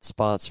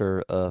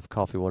sponsor of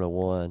Coffee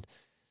 101,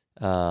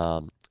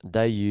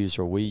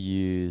 we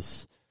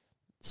use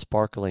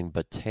sparkling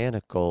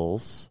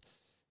botanicals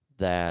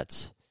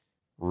that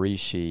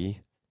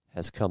Rishi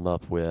has come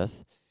up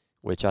with,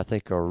 which I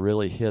think are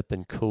really hip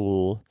and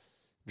cool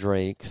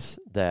drinks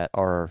that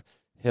are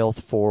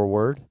health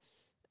forward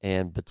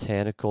and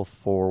botanical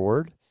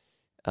forward.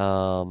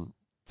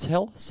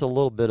 Tell us a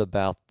little bit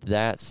about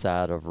that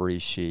side of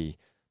Rishi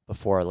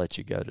before I let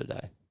you go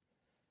today.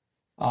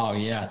 Oh,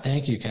 yeah.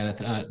 Thank you, Kenneth.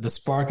 The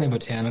sparkling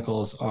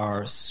botanicals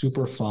are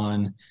super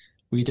fun.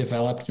 We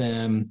developed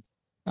them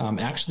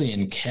actually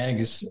in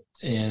kegs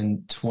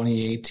in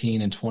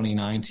 2018 and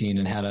 2019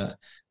 and had a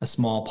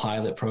small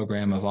pilot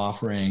program of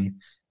offering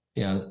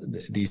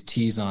these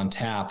teas on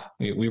tap.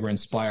 We were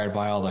inspired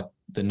by all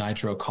the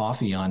nitro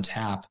coffee on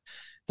tap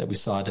that we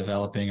saw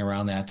developing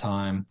around that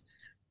time.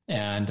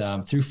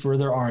 And through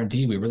further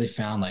R&D, we really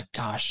found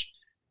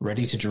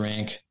ready to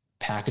drink,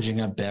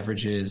 packaging up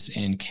beverages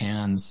in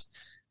cans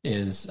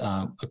is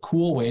a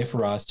cool way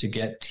for us to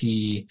get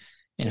tea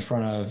in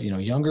front of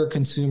younger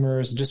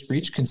consumers and just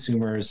reach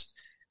consumers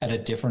at a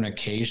different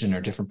occasion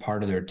or different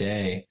part of their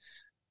day.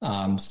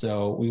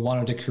 So we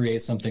wanted to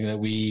create something that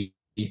we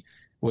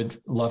would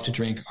love to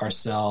drink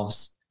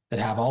ourselves, that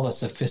have all the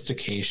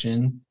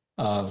sophistication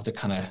of the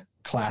kind of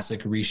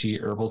classic Rishi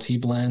herbal tea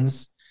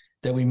blends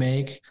that we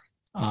make,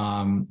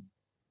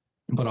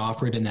 but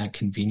offer it in that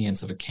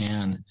convenience of a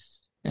can.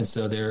 And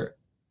so they're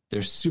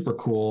super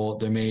cool.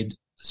 They're made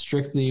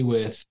strictly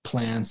with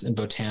plants and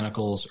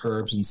botanicals,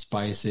 herbs and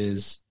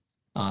spices.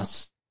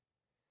 Some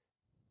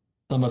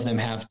of them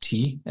have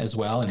tea as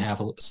well and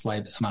have a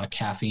slight amount of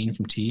caffeine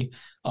from tea.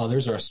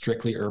 Others are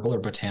strictly herbal or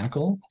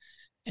botanical,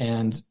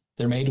 and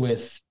they're made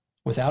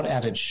without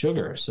added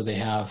sugar. So they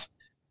have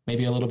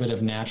maybe a little bit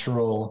of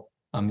natural,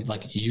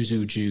 like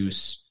yuzu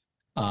juice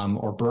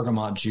or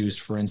bergamot juice,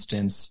 for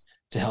instance,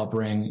 to help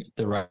bring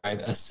the right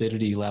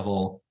acidity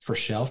level for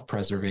shelf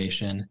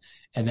preservation.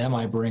 And that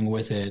might bring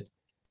with it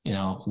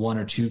 1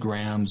 or 2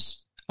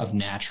 grams of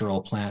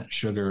natural plant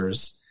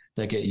sugars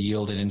that get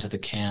yielded into the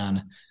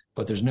can,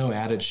 but there's no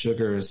added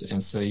sugars.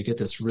 And so you get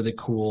this really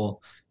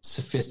cool,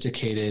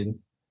 sophisticated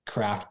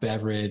craft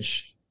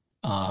beverage.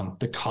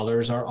 The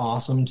colors are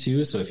awesome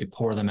too. So if you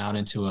pour them out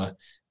into a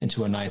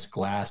nice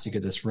glass, you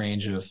get this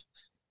range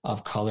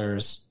of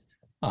colors.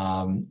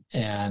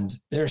 And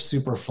they're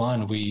super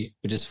fun. We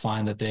just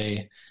find that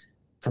they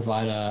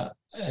provide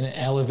an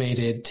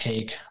elevated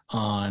take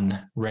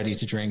on ready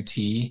to drink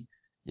tea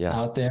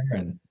out there.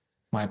 And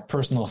my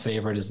personal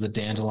favorite is the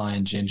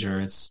dandelion ginger.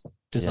 It's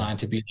designed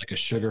to be like a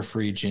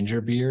sugar-free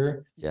ginger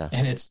beer. Yeah.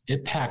 And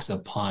it packs a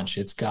punch.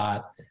 It's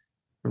got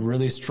a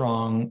really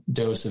strong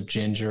dose of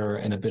ginger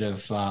and a bit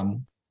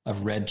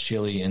of red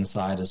chili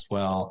inside as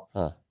well,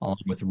 along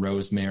with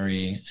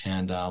rosemary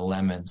and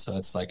lemon. So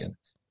it's like an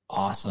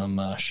awesome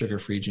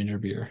sugar-free ginger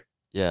beer.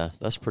 Yeah,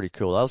 that's pretty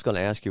cool. I was going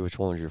to ask you which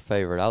one was your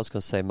favorite. I was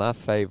going to say my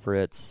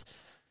favorites,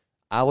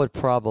 I would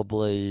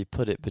probably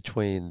put it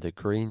between the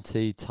green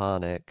tea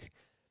tonic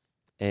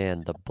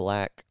and the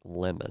black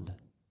lemon.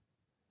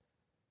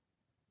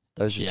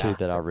 Those are two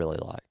that I really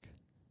like.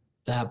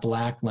 That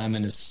black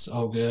lemon is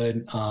so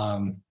good.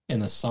 In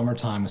the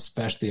summertime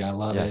especially, I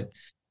love it.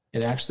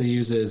 It actually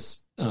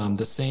uses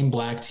the same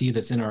black tea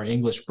that's in our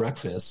English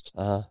breakfast,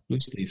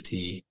 loose leaf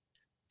tea,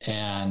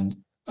 and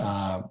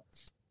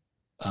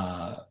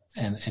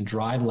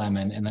dried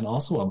lemon, and then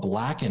also a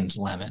blackened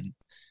lemon.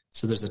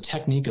 So there's a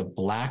technique of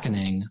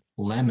blackening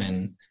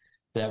lemon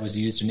that was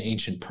used in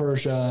ancient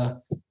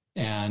Persia,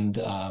 and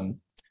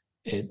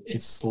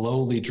it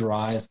slowly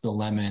dries the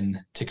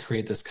lemon to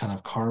create this kind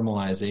of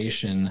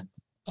caramelization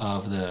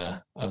of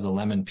the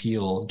lemon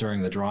peel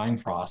during the drying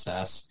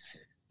process,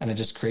 and it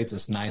just creates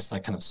this nice,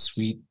 like, kind of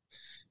sweet,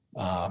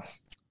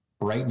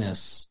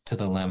 brightness to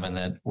the lemon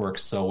that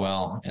works so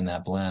well in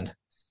that blend.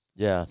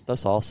 Yeah,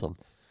 that's awesome.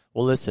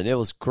 Well, listen, it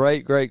was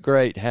great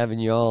having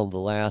you on the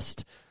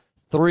last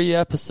 3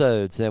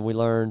 episodes, and we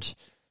learned.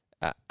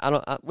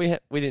 We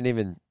didn't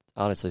even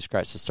honestly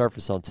scratch the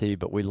surface on tea,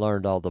 but we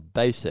learned all the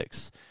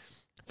basics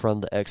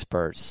from the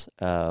experts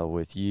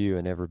with you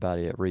and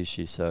everybody at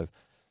Rishi. So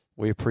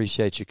we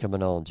appreciate you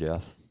coming on,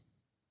 Jeff.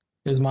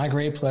 It was my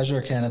great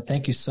pleasure, Kenneth.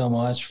 Thank you so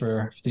much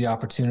for the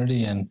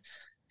opportunity, and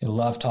I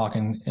love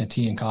talking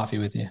tea and coffee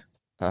with you.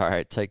 All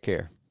right, take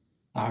care.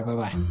 All right,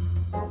 bye-bye.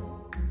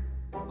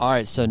 All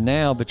right, so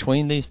now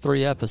between these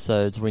 3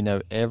 episodes, we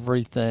know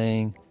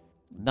everything.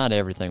 Not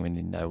everything we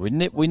need to know.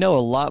 We know a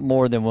lot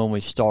more than when we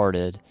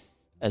started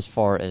as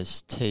far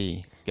as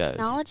tea goes.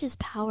 Knowledge is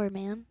power,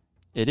 man.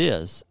 It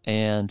is.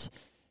 And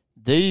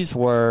these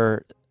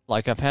were,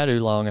 like, I've had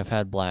Oolong, I've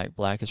had Black.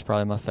 Black is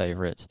probably my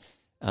favorite.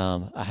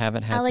 I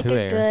haven't had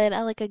Pu'er.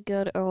 I like a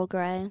good Earl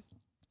Grey.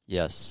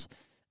 Yes.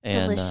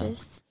 And,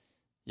 delicious.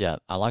 Yeah,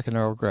 I like an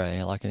Earl Grey.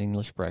 I like an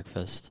English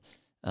breakfast.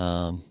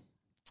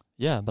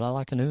 Yeah, but I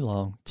like an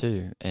Oolong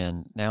too.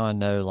 And now I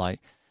know, like,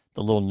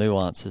 the little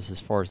nuances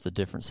as far as the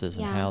differences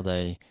and how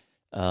they,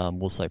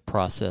 we'll say,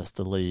 process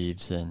the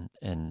leaves and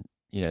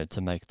you know,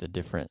 to make the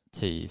different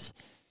teas.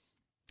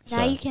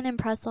 Now you can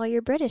impress all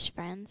your British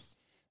friends.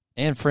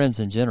 And friends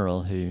in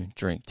general who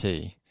drink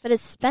tea. But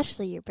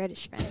especially your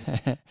British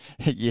friends.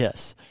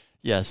 Yes.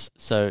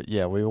 So,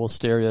 yeah, we will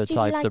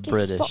stereotype the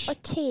British. Would you like a spot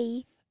of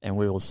tea? And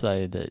we will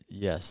say that,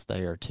 yes,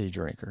 they are tea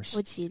drinkers.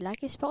 Would you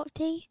like a spot of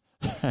tea?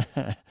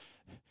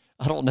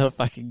 I don't know if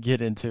I can get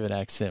into an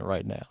accent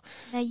right now.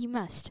 No, you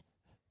must.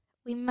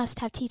 We must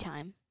have tea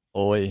time.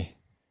 Oi.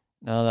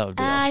 No, that would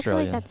be Australian. I feel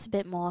like that's a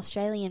bit more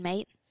Australian,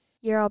 mate.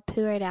 You're all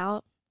poured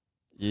out.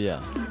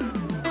 Yeah.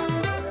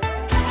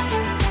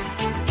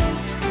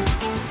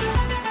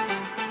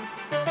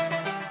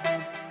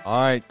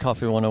 All right,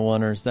 Coffee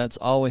 101ers, that's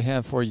all we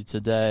have for you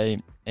today.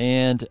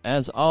 And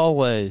as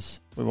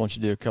always, we want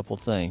you to do a couple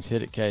things.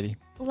 Hit it, Katie.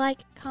 Like,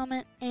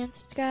 comment, and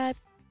subscribe.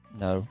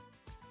 No.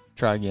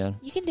 Try again.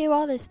 You can do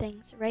all those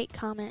things. Rate,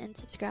 comment, and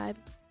subscribe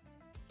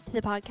to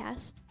the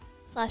podcast.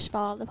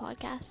 /follow the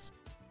podcast.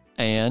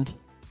 And?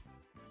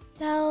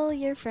 Tell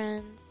your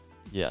friends.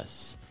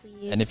 Yes.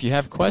 Please. And if you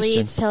have questions.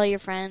 Please tell your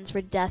friends.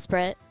 We're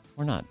desperate.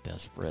 We're not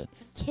desperate.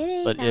 I'm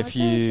kidding. But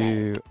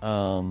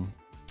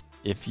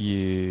if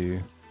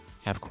you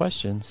have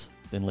questions,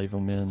 then leave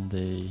them in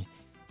the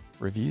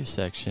review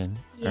section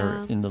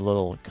or in the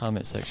little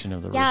comment section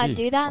of the review. Yeah,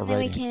 do that, and then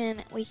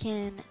rating. we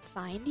can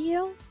find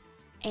you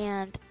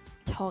and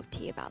talk to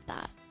you about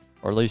that.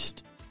 Or at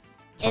least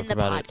talk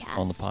about it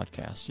on the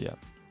podcast,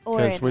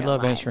 Because we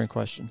love answering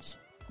questions.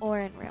 Or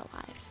in real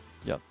life.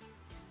 Yep.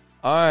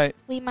 All right.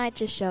 We might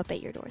just show up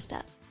at your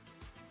doorstep.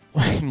 So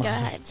go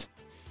ahead.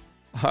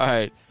 All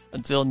right.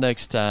 Until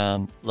next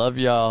time, love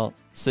y'all.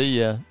 See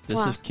ya.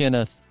 This is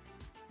Kenneth,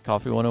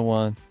 Coffee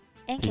 101.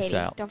 And Peace Katie.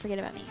 out. Don't forget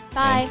about me.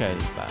 Bye. And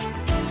Katie.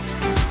 Bye.